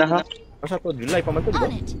 Blade na ha. Asa to? July pa man to, di ba?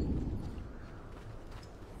 On it.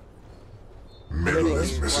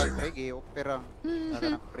 One pre, gi-opera. Nara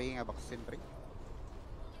ng pre nga vaccine, pre.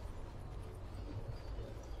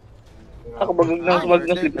 Ako bagag na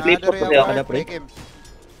lipat-lipat ko siya. Kada pre?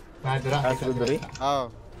 Nadara. Ah, sunod na rin? Oo.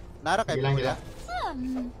 Nara kay Bilang gila.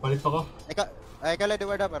 Palit pa ko. Ay kala di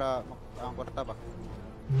wala para ang kwarta ba?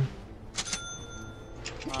 Hmm.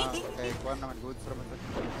 Kay kuan naman goods naman.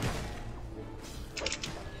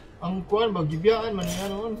 Ang kuwan, magibiyaan man yan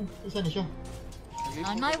noon. Isa ni siya.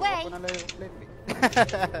 On my way.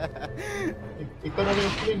 Ikaw na rin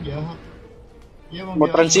yung friend, ya. Mo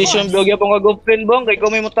transition blog ya pong girlfriend bong kay ko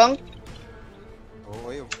may mutang. Oh,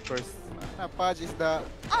 of course. Pudge is the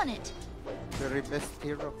On it. very best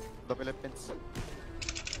hero of the Philippines.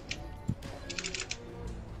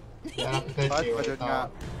 Kaya Pudge pa dyan nga.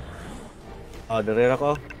 Ah, darera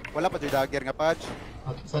ko. Wala pa dyan dagger nga Pudge.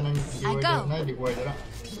 At saan ang I go. di-order na, di-order na.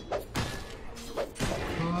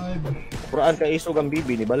 5. Puraan ka isog ang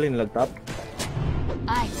bibi ni Balin lagtap.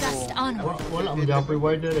 I gust onward. Wala mo dyan po yung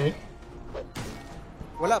order eh.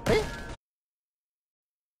 Wala pre.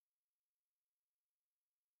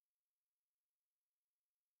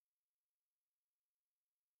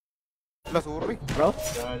 Wala sorry. Bro?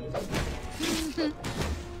 Yan.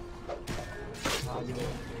 Nakali na.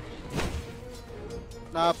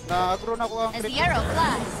 Na-agro na ko ang As crit. the arrow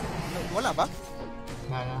flies. Wala ba?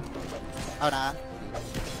 Na. Ah, na.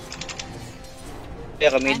 Kaya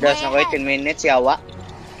kami das na kayo 10 minutes yawa.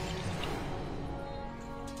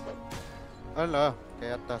 Ala,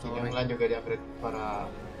 kaya ta Sige, sorry. ang lanyo ka diya, Fred, para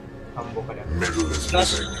ambo ka diya.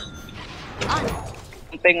 Nas. On it.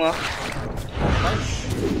 Ang peng mo.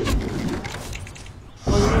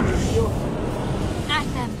 At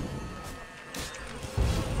them.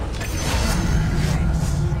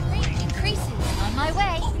 Rate increases. On my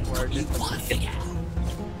way.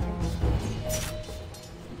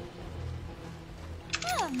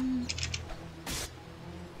 Hmm.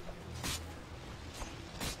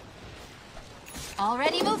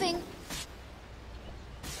 Already moving.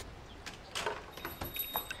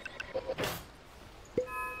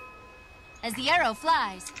 As the arrow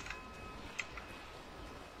flies.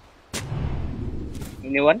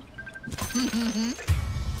 Iniwan.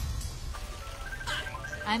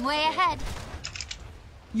 I'm way ahead.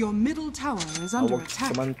 Your middle tower is under Awag attack.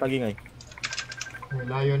 samantagi ngay. May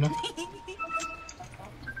layo na.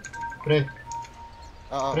 Pre,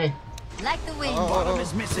 Oo. pre. Like the wind.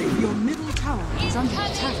 Your middle tower is under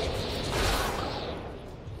attack.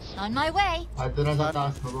 On my way. Ato na sa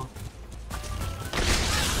taas mo.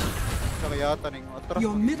 Sa kaya taning atras.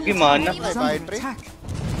 Your middle Gimana? tower is Bye, under pre. attack.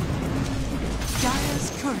 Dire's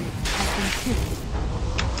courier has been killed.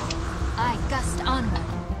 I gust onward.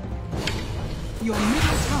 Your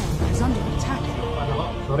middle tower is under attack. Paano ko?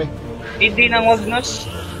 Sorry. Hindi nang wagnos.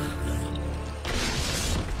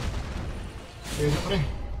 Sige na, pre.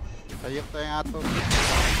 Sayop tayo nga to.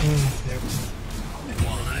 Sige.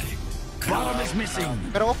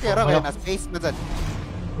 Pero okay ra kaya na space na dyan.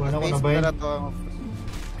 Wala ko na Space ba yun? na to.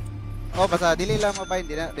 Oh, basta dili lang mabayin.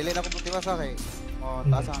 Dili na ko motivasa kay. Oh,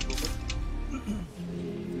 taas ang lupot.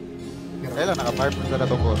 Kaya lang naka-farm na sa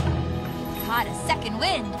natong ko. caught a second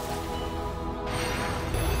wind.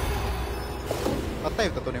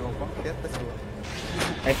 Patay ka to ni mo pang. Kaya tas ko.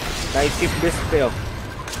 Ay, na-skip this pa yun.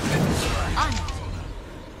 On it.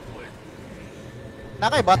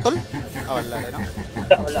 Nakay battle? Ah, wala na.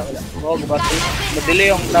 Wala. Huwag battle.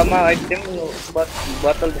 Madili yung tama item.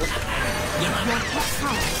 Battle bro. Your top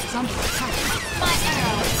tower is under attack. My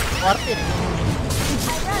arrow. Quarter.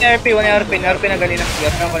 RP, 1 RP na ganina.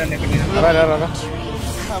 Gas na ko na kanina. Tara.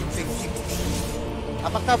 Something.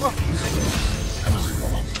 Apat ka po.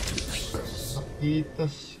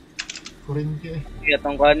 Itas. Kurinti eh.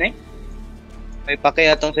 Atong kan eh. May pake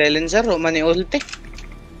atong silencer o mani ulti.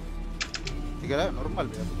 Sige lang, normal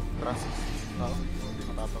ba? Process. Oo, hindi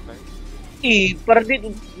matapag kayo. Para dito,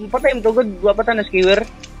 patay mo tugod. Wapatan na skewer.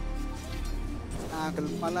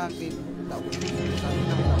 Kalma lang din.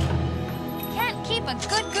 Can't keep a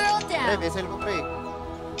good girl Pre, down. vessel ko pre.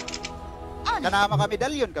 On it. Kanama ka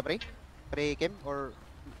medallion ka pre? Pre Kim or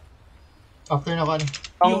After na ka ni.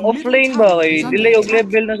 Ang offlane ba kay delay og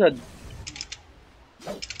level na sad.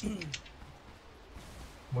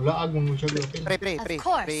 Mula ag mo siya open. Of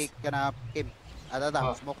course. pre kana Kim.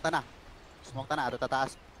 Smoke ta na. Ato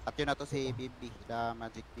tataas. At yun na to si BB, the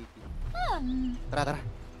Magic BB. Tara.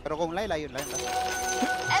 Pero kung layon.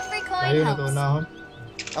 Every coin Ayun na to helps. unahon.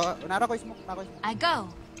 Nara ko smoke. I go.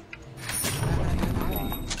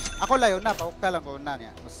 Ako layon na, pauk ka lang ko na niya.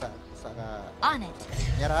 Basta ka. On it.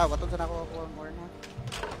 Yara, waton sa nako ko more na.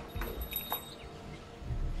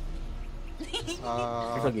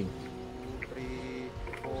 Isa game. 3,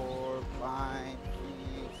 4, 5,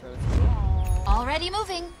 6, 7. Already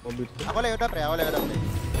moving. Ako layon na pre. On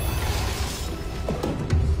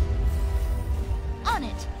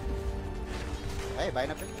it. Ay, bye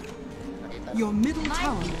na pre. Nakita na. Your middle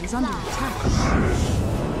tower is under attack.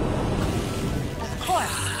 Of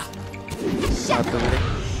course.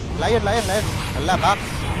 Layon. Hala, back.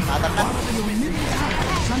 Natang na. Your middle tower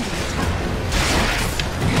is under attack.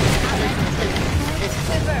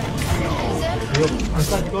 Ayun.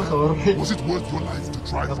 Asad ko sa orbit. Was it worth your life to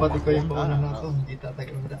try for Dapat my ikaw yung pauna na to. Hindi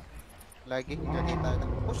tatagin mo na. Lagi, nakita na.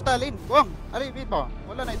 Push talin. Buwang. Alipin mo.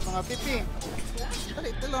 Wala na yung mga pipi. Dali,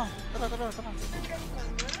 talo. Tara.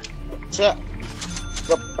 Sa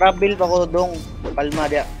travel pa ko dong palma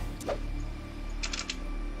dia.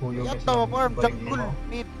 Huyog Kaya guys, to, na. farm. Balik Jungle. mo.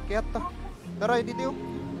 Need. Kaya to. Tara, hindi tayo.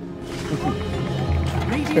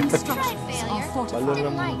 Radiant structures are failure. fortified. Balon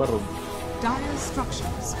ng barog. Dire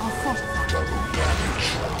structures are fortified.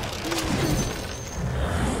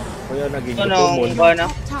 Kaya naging Ano common. ba na?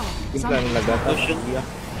 Top tower is Yung plan under nagata. Potion. Yeah.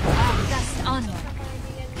 Gust onward.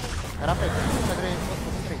 Tara, pre. Sa green.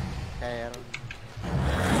 Kaya.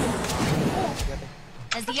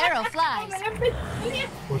 As the arrow flies.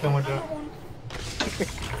 Puta mo dra.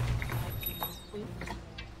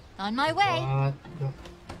 On my way. What the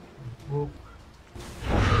fuck?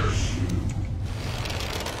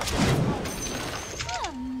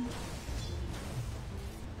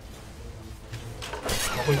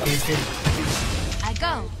 Ako'y ticket. I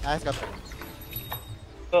go. Ayos ka, pre.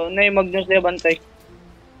 So, na yung Magnus na bantay.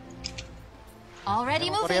 Already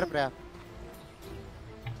Courier, moving. pre.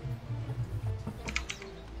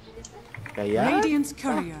 Kaya? Radiant's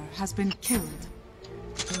courier has been killed.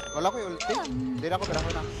 Wala ko yung ulti. Hindi na ako, pero ako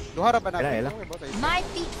na. Duhara ba natin? Kailan? Okay, boss, ayos. My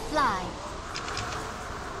feet fly.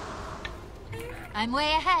 I'm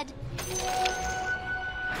way ahead.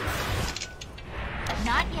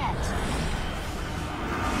 Not yet.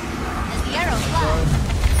 As the arrow flies.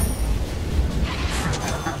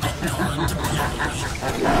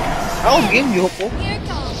 Ako game yuho ko. Here it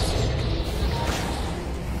goes.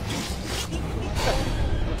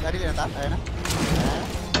 Dari na ta? Ayun na.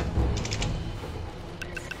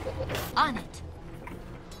 On it.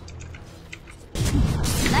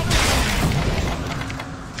 Like the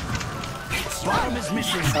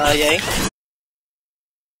Ayay.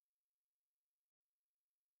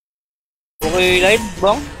 Okay, live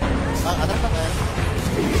bang? Atras pa.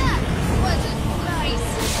 wasn't nice.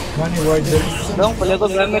 Money warden. Dong, pala ko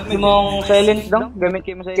gamit mong silence dong. Gamit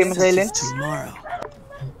kayo mo silence.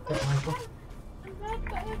 Taman ko.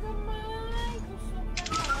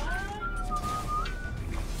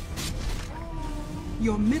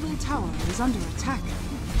 Your middle tower is under attack.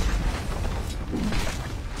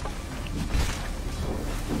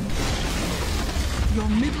 Your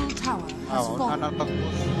middle tower has fallen.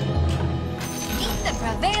 Pag-push. Meet the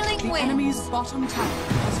prevailing The wind. enemy's bottom tower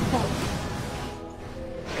has fallen.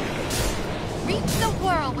 Reap the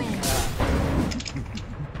whirlwind.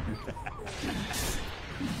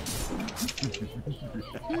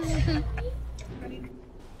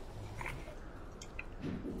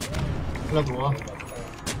 Wala ko ah.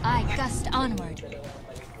 I gust onward.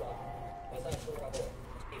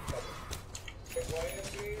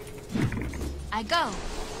 I go.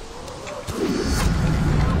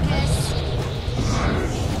 Focus.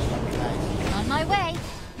 On my way.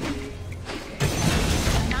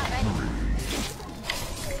 I'm not ready.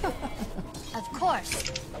 Of course.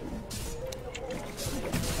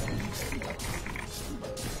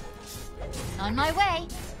 On my way.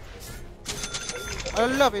 I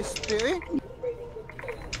love it.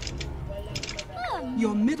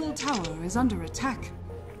 Your middle tower is under attack.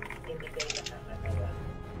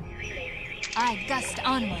 I gust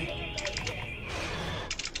onward.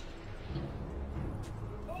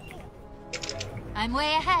 I'm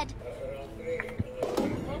way ahead.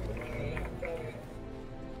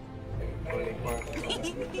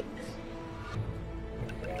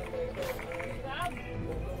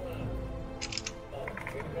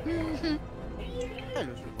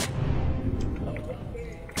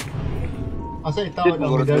 Asa itaw ang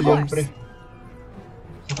medalyon pre?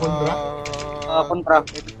 Sa kontra? Kontra.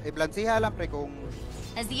 I-blansiha lang pre kung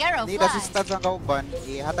As the arrow hindi flies. resistance ang kauban,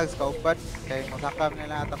 ihatag sa kauban kay masakam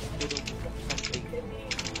nila hatag dito something.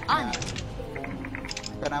 On it.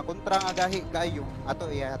 Kung kana kontra nga gahi kayo, ato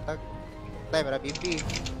ihatag. Tay para BP.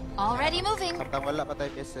 Already moving. Samtang wala pa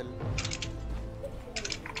tayo vessel.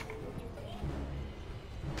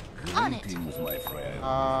 On it. Greetings, my friend.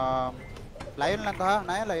 Lion lang to ha.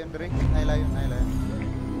 Naya lion diri. Naya lion.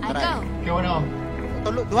 I go. Ikaw na.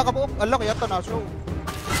 Tulo, duha ka buok. Ala kaya to na show.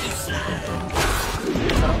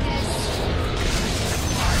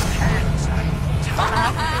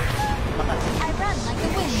 I run like the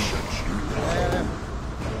wind.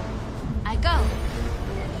 I go.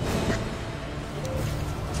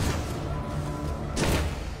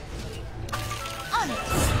 On it.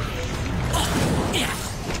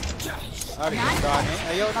 Ari, gani.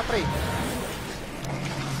 Ayaw na pre.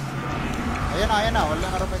 Ayan na. Wala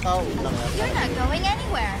na rin may tao. You're not going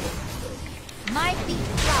anywhere. My feet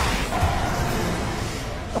fly.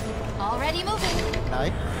 Already moving. Nay.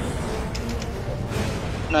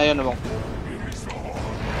 Na yun naman.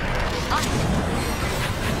 On it.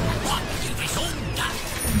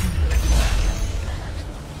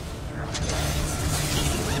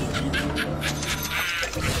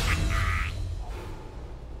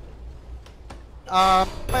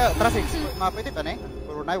 Traffic. Mapiti pa na eh.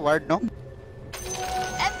 Puro na ward, no?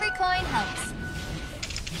 Every coin helps.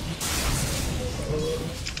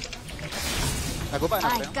 Nagupa na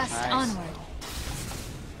I pre. gust Nice. onward.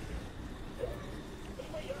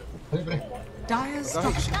 Ay pre. Dire's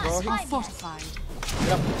structures are fortified.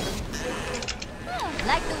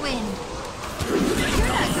 Like the wind. You're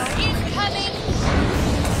not going. Incoming.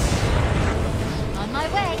 On my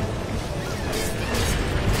way.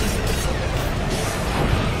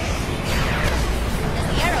 As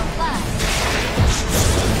the arrow flies.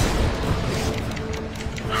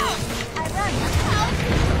 I run. Out.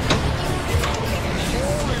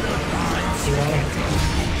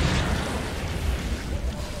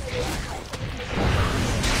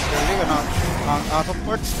 Hindi ka na.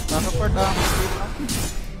 Support. Na-support ang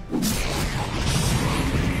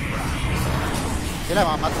sila,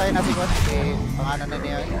 mamatay na si God. Pangalan na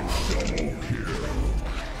niya.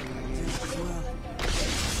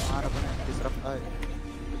 Pangalan ba na? Disrupt. Ay.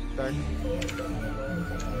 Start.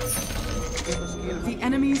 The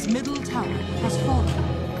enemy's middle tower has fallen.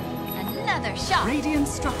 Another shot. Radiant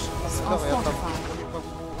structures are fortified.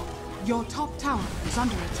 Your top tower is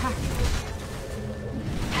under attack.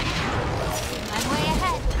 I'm way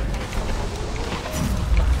ahead.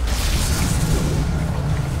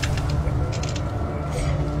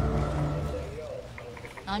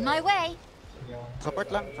 On my way. Support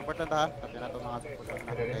lang ta ha. Sabi na ito mga support lang.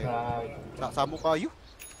 Okay. Samo kayo.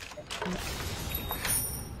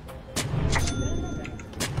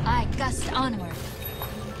 I gust onward.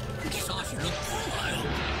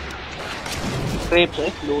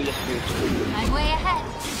 Scrapes Luya scrapes. I'm way ahead.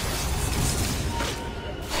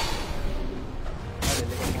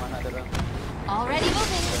 Already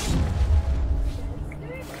moving.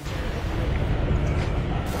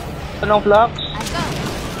 Anong flux? I go.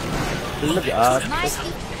 My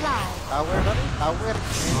feet fly. Tower ba rin? Tower.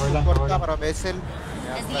 lang, Support tower ka lang. para vessel.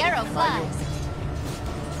 As the arrow flies.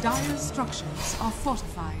 Dire's structures are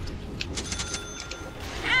fortified.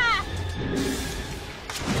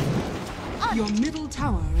 Your middle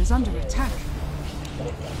tower is under attack.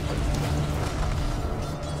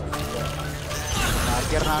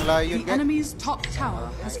 Nakir na layo The enemy's top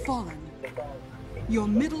tower has fallen. Your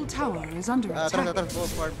middle tower is under attack. Atras. Go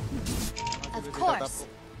farm. Of course.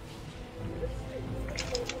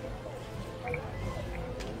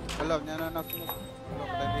 Alam niya na na-smoke. Wala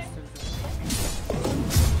pa tayo pistol.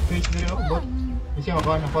 Switch diri ako, bot. Kasi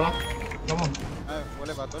makawan ako lang. Come on. Ay,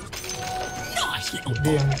 wala ba tol?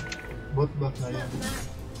 Hindi yan. Bot ba na yan.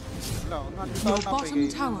 Wala, unahan dito Your ako na, bottom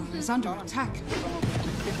pre. tower is under attack.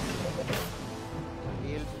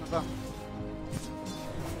 Heals na ba?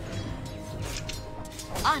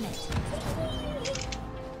 On it.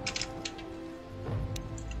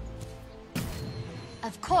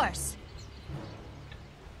 Of course.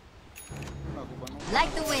 Bago ba no?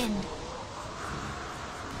 Like the wind.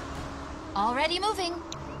 Already moving.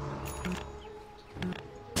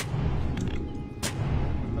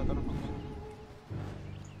 Wala ka naman.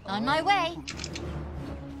 On my way.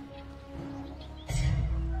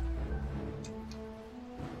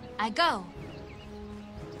 I go.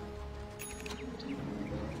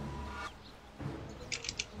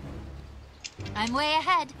 I'm way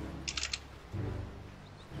ahead.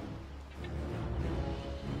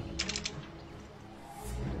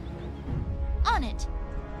 On it.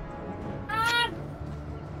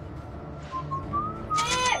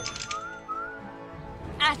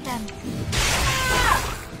 At them.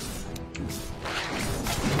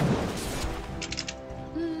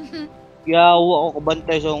 Yawa ako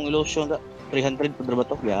kabantay sa akong illusion. 300 pa ba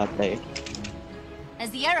to? Yata eh. As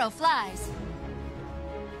the arrow flies.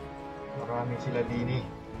 Marami sila dini.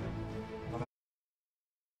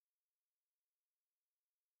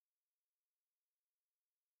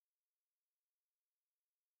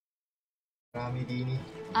 Marami dini.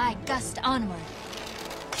 I gust onward.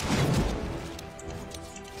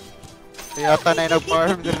 Yata na yung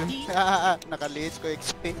nag-farm dun. Naka-leads ko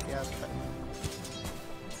XP. Yata.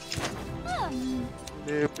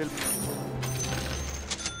 Level.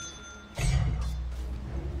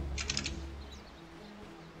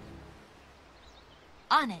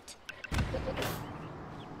 On it.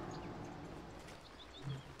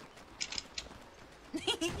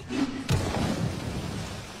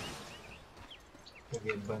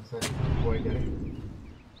 Nag-advance na boy diri.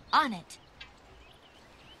 On it.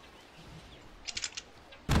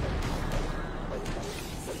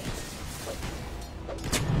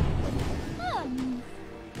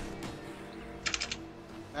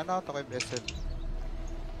 Ano ito kay Blessed?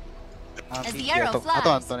 As the arrow flies.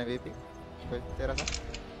 Ito na baby. Tira ka.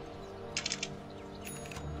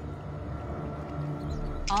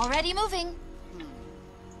 Already moving.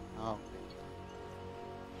 Okay.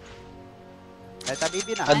 Ay,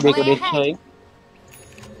 tabibi na. Adi ko dito eh.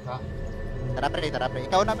 Ha? Tara pre, tara pre.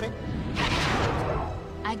 Ikaw na pre.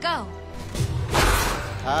 I go.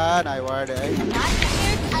 Ah, na-ward eh. Not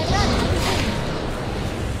scared. I run.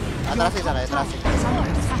 Atras isa kayo, atras isa. Is under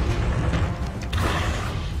attack.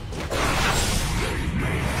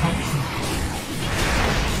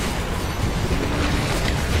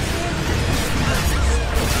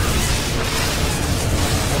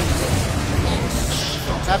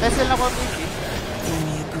 Sa vessel na ko, baby.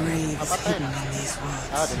 Only a grave is Napatay hidden na. in these woods.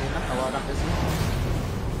 Ah, dali na. Nawa ng vessel.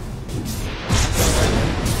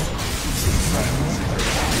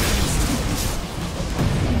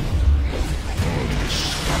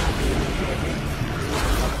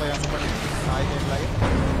 Ako yung item light.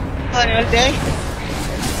 Ano yung ulti ay?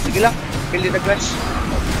 Sige lang. Build the clutch.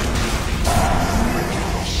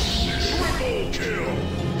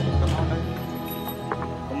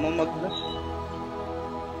 Mamaglas.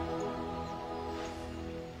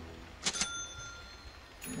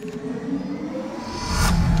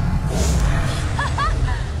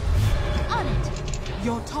 On it.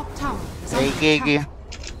 Your top tower is Hey, under Gigi. attack.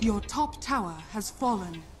 Your top tower has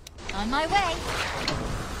fallen. On my way.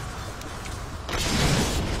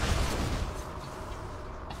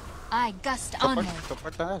 I gust Support, onward.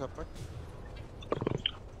 support na, support.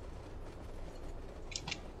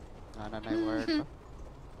 Na-ward pa.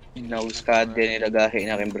 Nauskad din nilagahi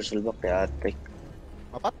na kayong Bruselbach kaya ate.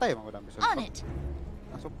 Mapatay mga dami On it.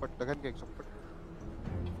 support, dagan kayo support.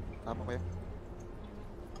 Tama ko yan.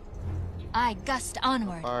 I gust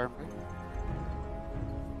onward. Farm.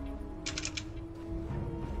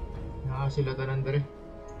 Sila tanan diri.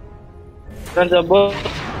 Saan sa bot?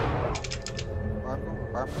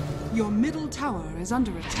 Farm. Your middle tower is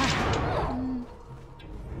under attack.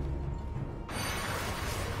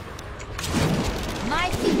 My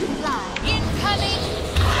feet fly. Incoming.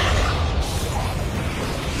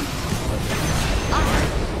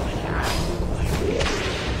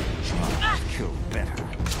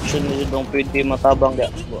 Sunod dong pwede matabang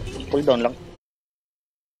kaya. Pull down lang.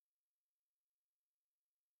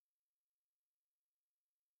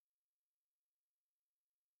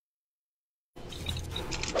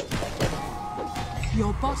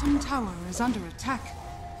 Your bottom tower is under attack.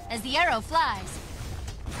 As the arrow flies.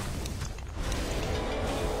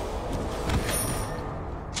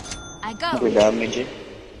 I go. May damage eh.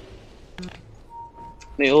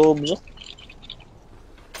 May obs.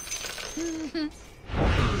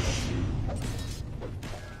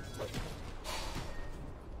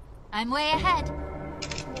 I'm way ahead.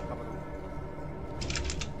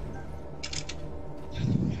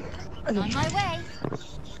 On my way.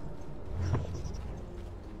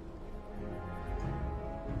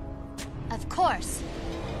 Of course.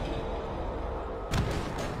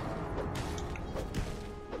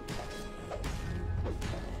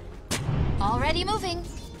 Already moving.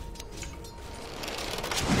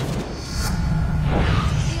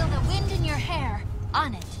 Feel the wind in your hair.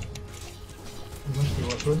 On it. Diba, si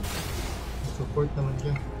Watson? Support naman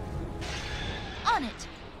siya. On it.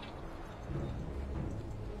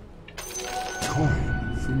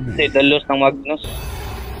 Coin for me. Kasi dalos ng Magnus.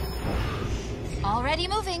 Already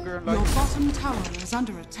moving. Your bottom tower is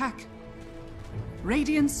under attack.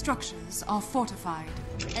 Radiant structures are fortified.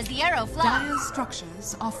 As the arrow flies. Dire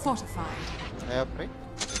structures are fortified. Kaya pre.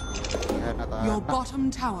 Kaya nata. Your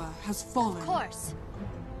bottom tower has Of fallen. course.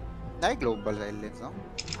 Nay global silence, no?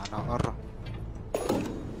 Ano or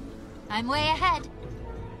I'm way ahead.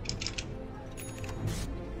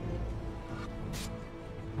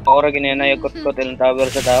 Ora ginanay kot-kot ilang tower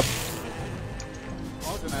sa top.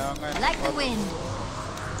 oh, dun na nga. Like the wind.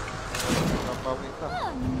 Kapawin ka.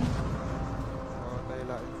 Oh, dahil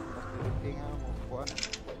lang. Tinga mo kuan.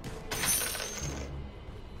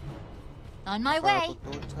 On my way.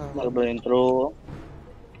 Marble intro.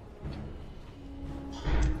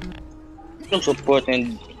 Yung support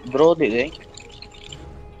and Brody eh.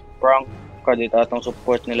 Prank ka dito atong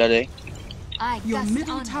support nila eh. I Your gust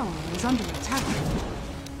middle on. tower is under attack.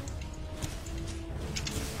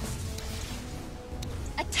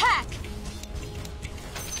 Attack.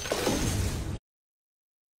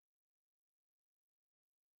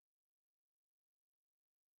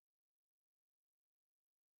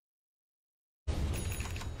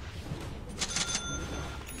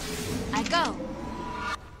 I go.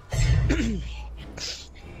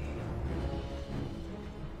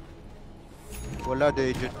 Wala de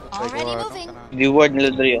agent. Already moving. The word nila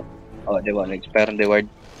dito. Oh, di ba? Nag-expire the word.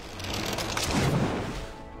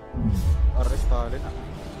 Arrest tali na.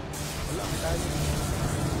 Wala tayo.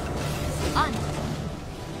 On.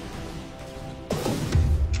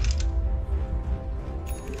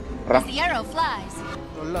 As the arrow flies.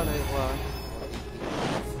 Wala na yung kuan.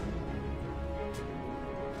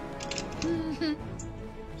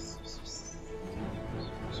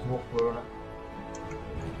 Smoke bro na.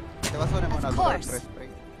 Diba so naman Of na course. press spray.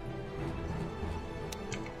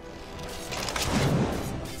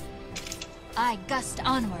 I gust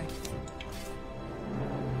onward.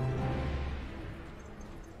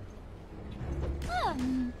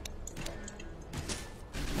 Hmm.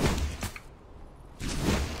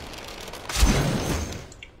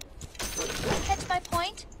 Catch my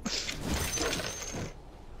point?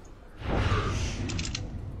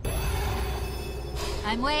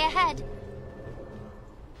 I'm way ahead.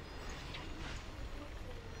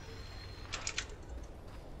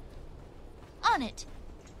 On it.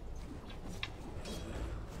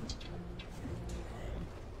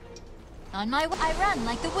 On my way. I run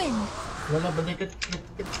like the wind. Wala ba naked?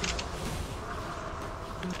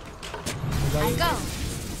 I go.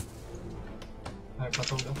 Ay,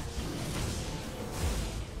 patong ka.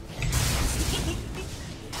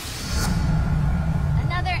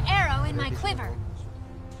 Another arrow in my quiver.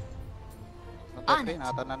 On Pre, it.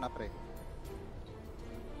 natanan na pre.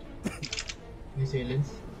 May silence.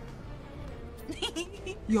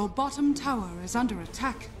 Your bottom tower is under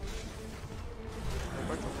attack.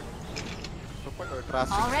 Support or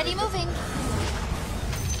trust. Already moving.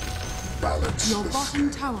 Balance Your the bottom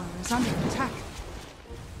tower is under attack.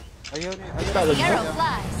 Ayun eh. The arrow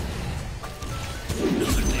flies.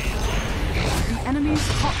 The enemy's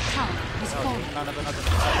top tower has fallen. Nato.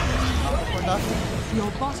 Support na.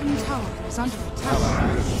 Your bottom tower is under attack.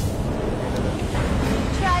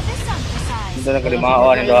 Try this on for size. Hindi na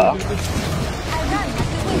kalimawan nito ah. I run like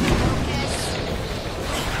the wind.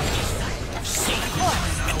 Of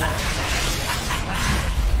course.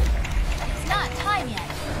 It's not time yet.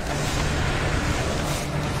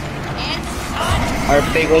 And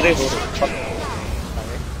RP ko rin.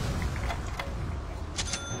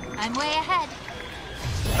 I'm way ahead.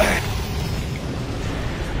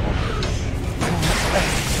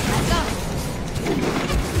 Let's go.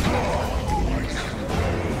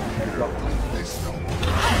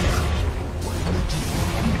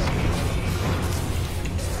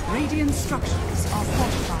 Radiant structures are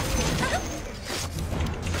fortified.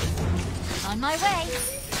 On my way.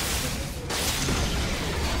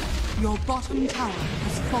 Your bottom tower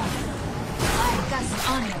has fallen. gust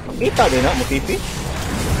honor. Kita din na mo pipi.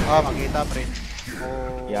 Makita pre.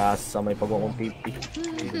 Oh. Yes, sa may pagong pipi.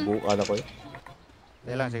 Buka na ko eh.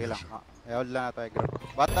 Sige lang. Hold lang nato ay grab.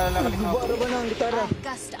 Bata lang kali ko. Baro ba ng gitara? I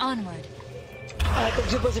gust onward.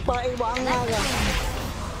 Tagsipa si Paing ba ang Let the nga? wind.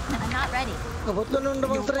 I'm not ready. Kabot na nung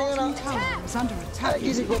namang Your tray na. bottom tower is under attack.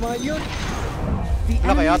 Gisig pa mga yun. The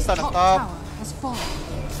Wala kaya enemy's ata top na-stop. tower has fallen.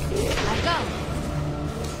 I go.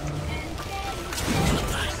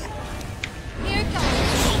 Here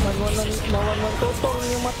goes. Nawan totong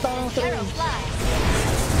yung mata ng tray. Arrow flies.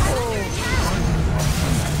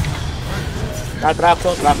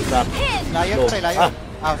 Trap. Hit. Layon Go. pre, layon.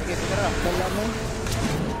 Sige ra. Dala mo.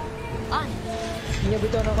 On it. Hindi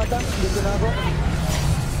bitaw na kata. Dito na ako.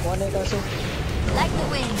 Wala yung kaso. Like the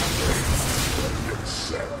wind.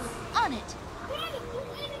 On it.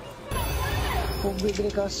 Kung bigri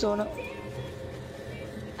kaso na.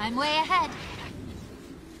 I'm way ahead.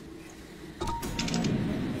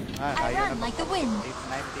 I Layon run like the wind. 90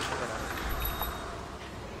 pa lang.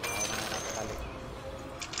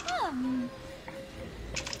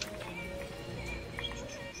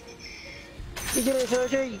 Sige rin, Sir.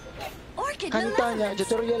 Orchid Kanta niya. Malevolence.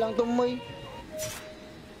 Tutorial lang tumoy.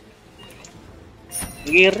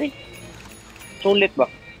 Giri. Sulit ba?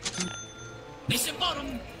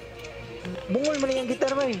 Bungol mo na yung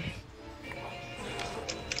gitar mo eh.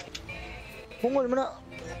 Bungol mo na.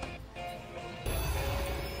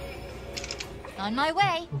 On my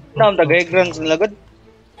way. Naam tagay grand sa lagad.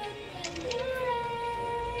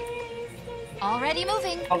 Already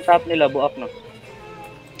moving. Ang top nila buak na.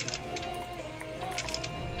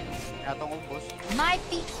 Atong ubos. My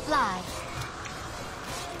feet fly.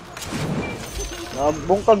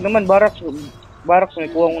 Bungkag naman barracks may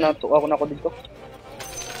kuha ko na to. Ako na ko dito.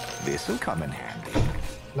 This will come in handy.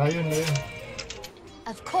 Layon.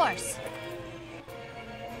 Of course.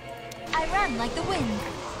 I run like the wind.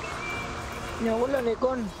 Nya wala ni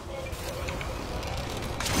kon.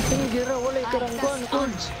 Hindi ra wala karang kon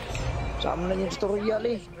kon. Sama na yung tutorial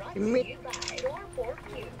eh. Imit.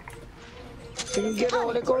 Hindi ra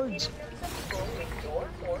wala codes.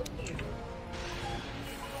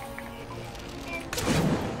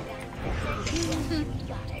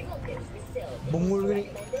 Bungol gini.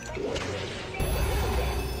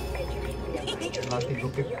 Lati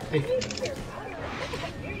gupit. Ay,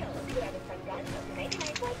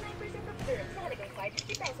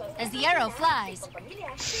 As the arrow flies.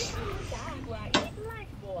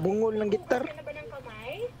 Bungol ng gitar.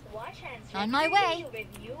 On my way.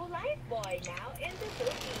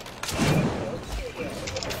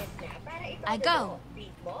 I go.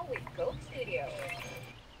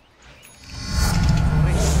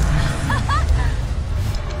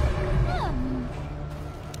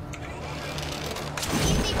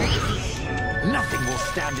 Easy breezy. Nothing will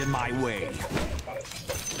stand in my way.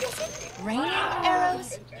 Raining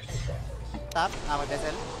arrows. Tap,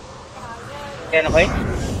 mag-vessel. Kaya na kayo?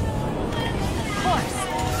 Of course.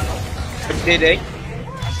 Day.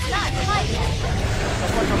 Not quite yet.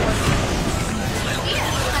 Here,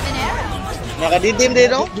 have an arrow. Nakadidim din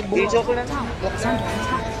no? Dito ko lang.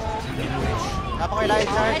 Napakoy layon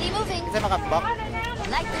charge. Already moving. Kasi makabak.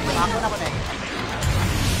 Like the Ako wind. na ko na eh.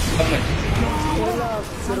 Wala,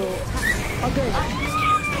 pero... Okay.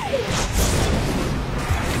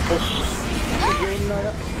 Game na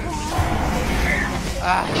na.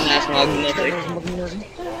 Nas magnet eh. Mas mag-news.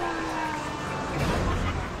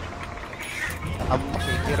 Nakabak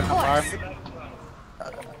yung tira ng farm.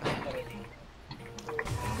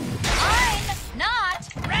 I'm not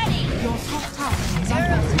ready. Your top tower is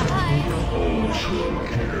under attack. Bye.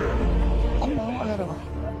 Ano ra ba?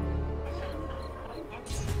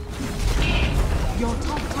 Your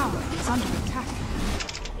top tower is under attack.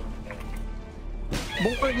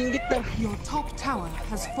 Bungol yung gitar. Your top tower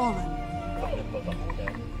has fallen.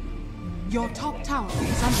 Your top tower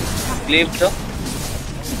is under attack. Clip to.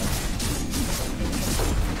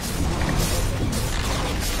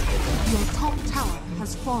 Your top tower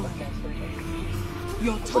has fallen.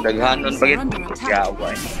 Your top Daghanon towers bagit are under attack.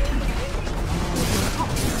 kaway. Your top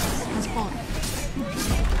tower has fallen.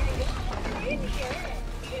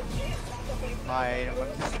 May naman.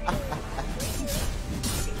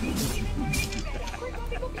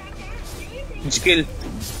 Skill.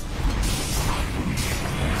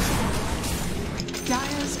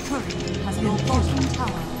 Dire's courier has your bottom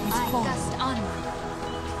tower has I fallen. gust onward.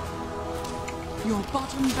 Your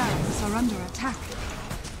bottom barracks are under attack.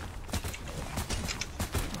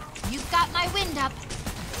 You've got my wind up.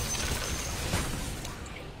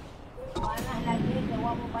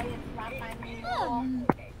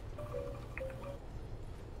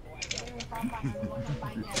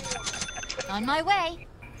 On my way.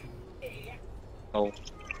 Oh.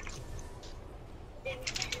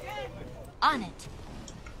 On it.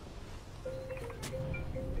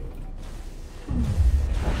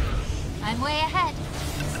 I'm way ahead.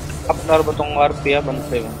 Up na ba tong RP ah?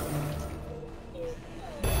 Bantay mo.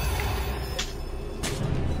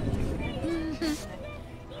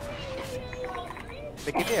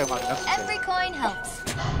 Bigiti ya Magnus. Every coin helps.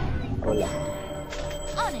 Wala.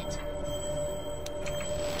 On it.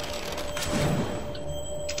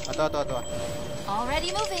 Ato.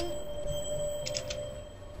 Already moving.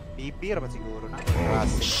 Bibir ba siguro na?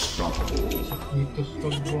 Rasi. Dito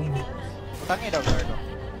stop bong. Utangin daw, Gardo.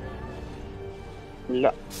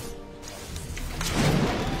 Wala.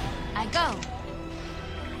 I go.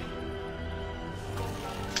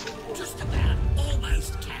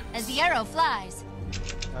 As the arrow flies.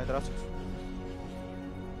 Ay, tara.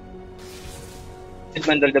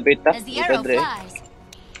 Mandal the beta. As the arrow flies.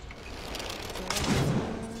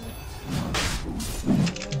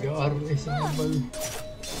 GRS ang bal.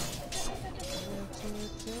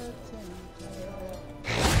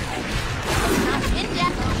 Not in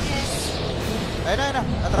death. Ayun na.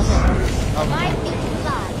 Atraso. Oh. My feet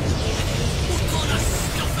fly.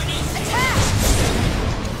 Attack!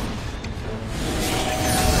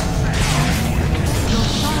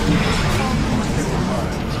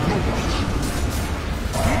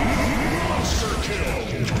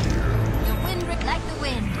 The wind ripped like the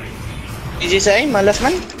wind. Easy sa aim, malas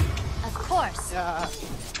man. Of course. Yeah.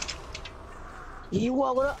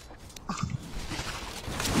 Iwa ko na.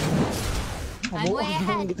 I'm way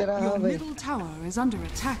ahead. Kita na Your habay. middle tower is under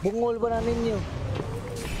attack. Bungol ba na ninyo?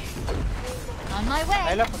 On my way.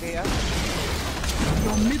 Ay lang, pag-iya.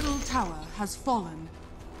 Your middle tower has fallen.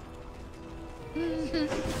 Here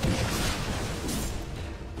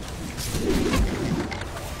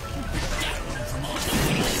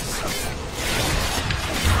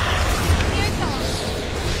it goes.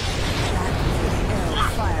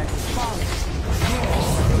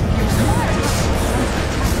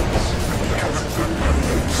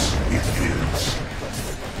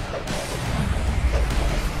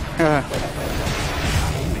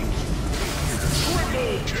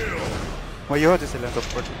 Mayo din sila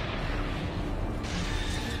support.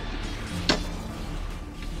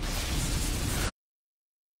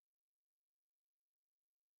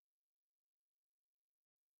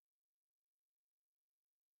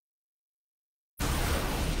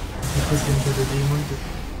 Ito din sa demon.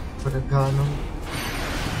 Padaghanong.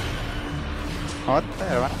 Hot,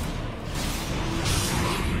 pero ba?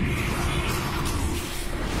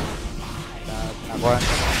 Nakuha na.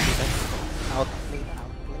 Outplay.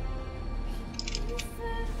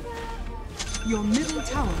 Your middle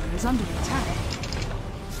tower is under attack.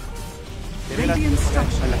 Dili lang. Radiant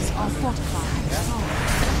structures are fortified.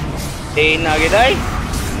 Nagiday.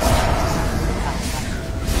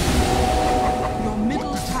 Your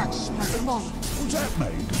middle tower has fallen. What's that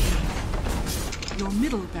made? Your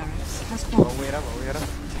middle barracks has fallen. Bawira.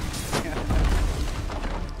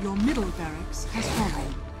 Your middle barracks has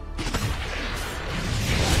fallen.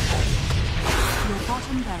 Your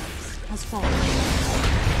bottom barracks has fallen.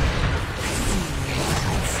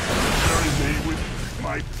 Bury me with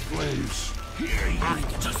my place.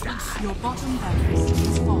 Your bottom barracks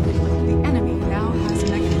has fallen. The enemy now has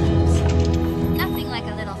mechanisms. Nothing like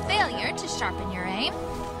a little failure to sharpen your aim.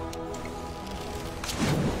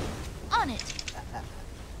 On it.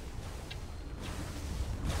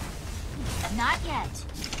 Not yet.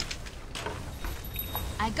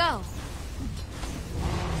 I go.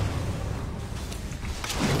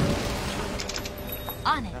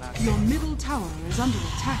 On it. Your middle tower is under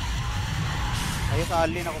attack. Ayun sa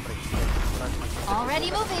alin ako, pre.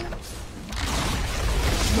 Already moving.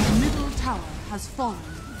 Your middle tower has fallen.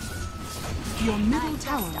 Your middle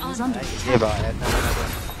tower is under attack. Diba? Ayan na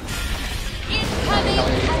natin. Incoming.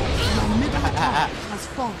 Your middle tower has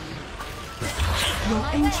fallen. Your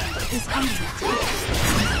ancient is under attack.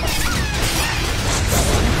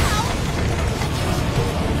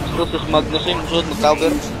 Sus Magnus yung susunod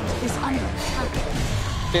mag-tower. Ancient is under attack.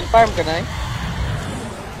 Pin farm ka na eh.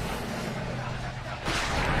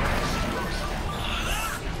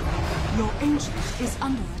 Your ancient is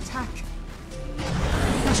under attack.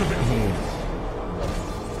 That's a bit of all.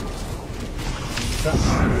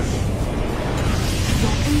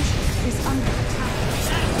 Your ancient is under attack.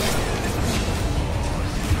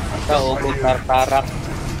 Tao, tartarak.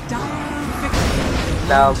 Dire victory.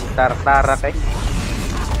 Tao, tartarak eh.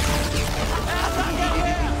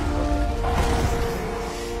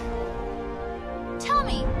 Tell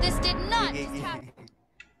me, this did not just happen.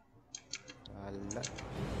 Wala.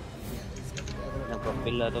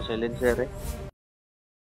 Kapila to silencer eh.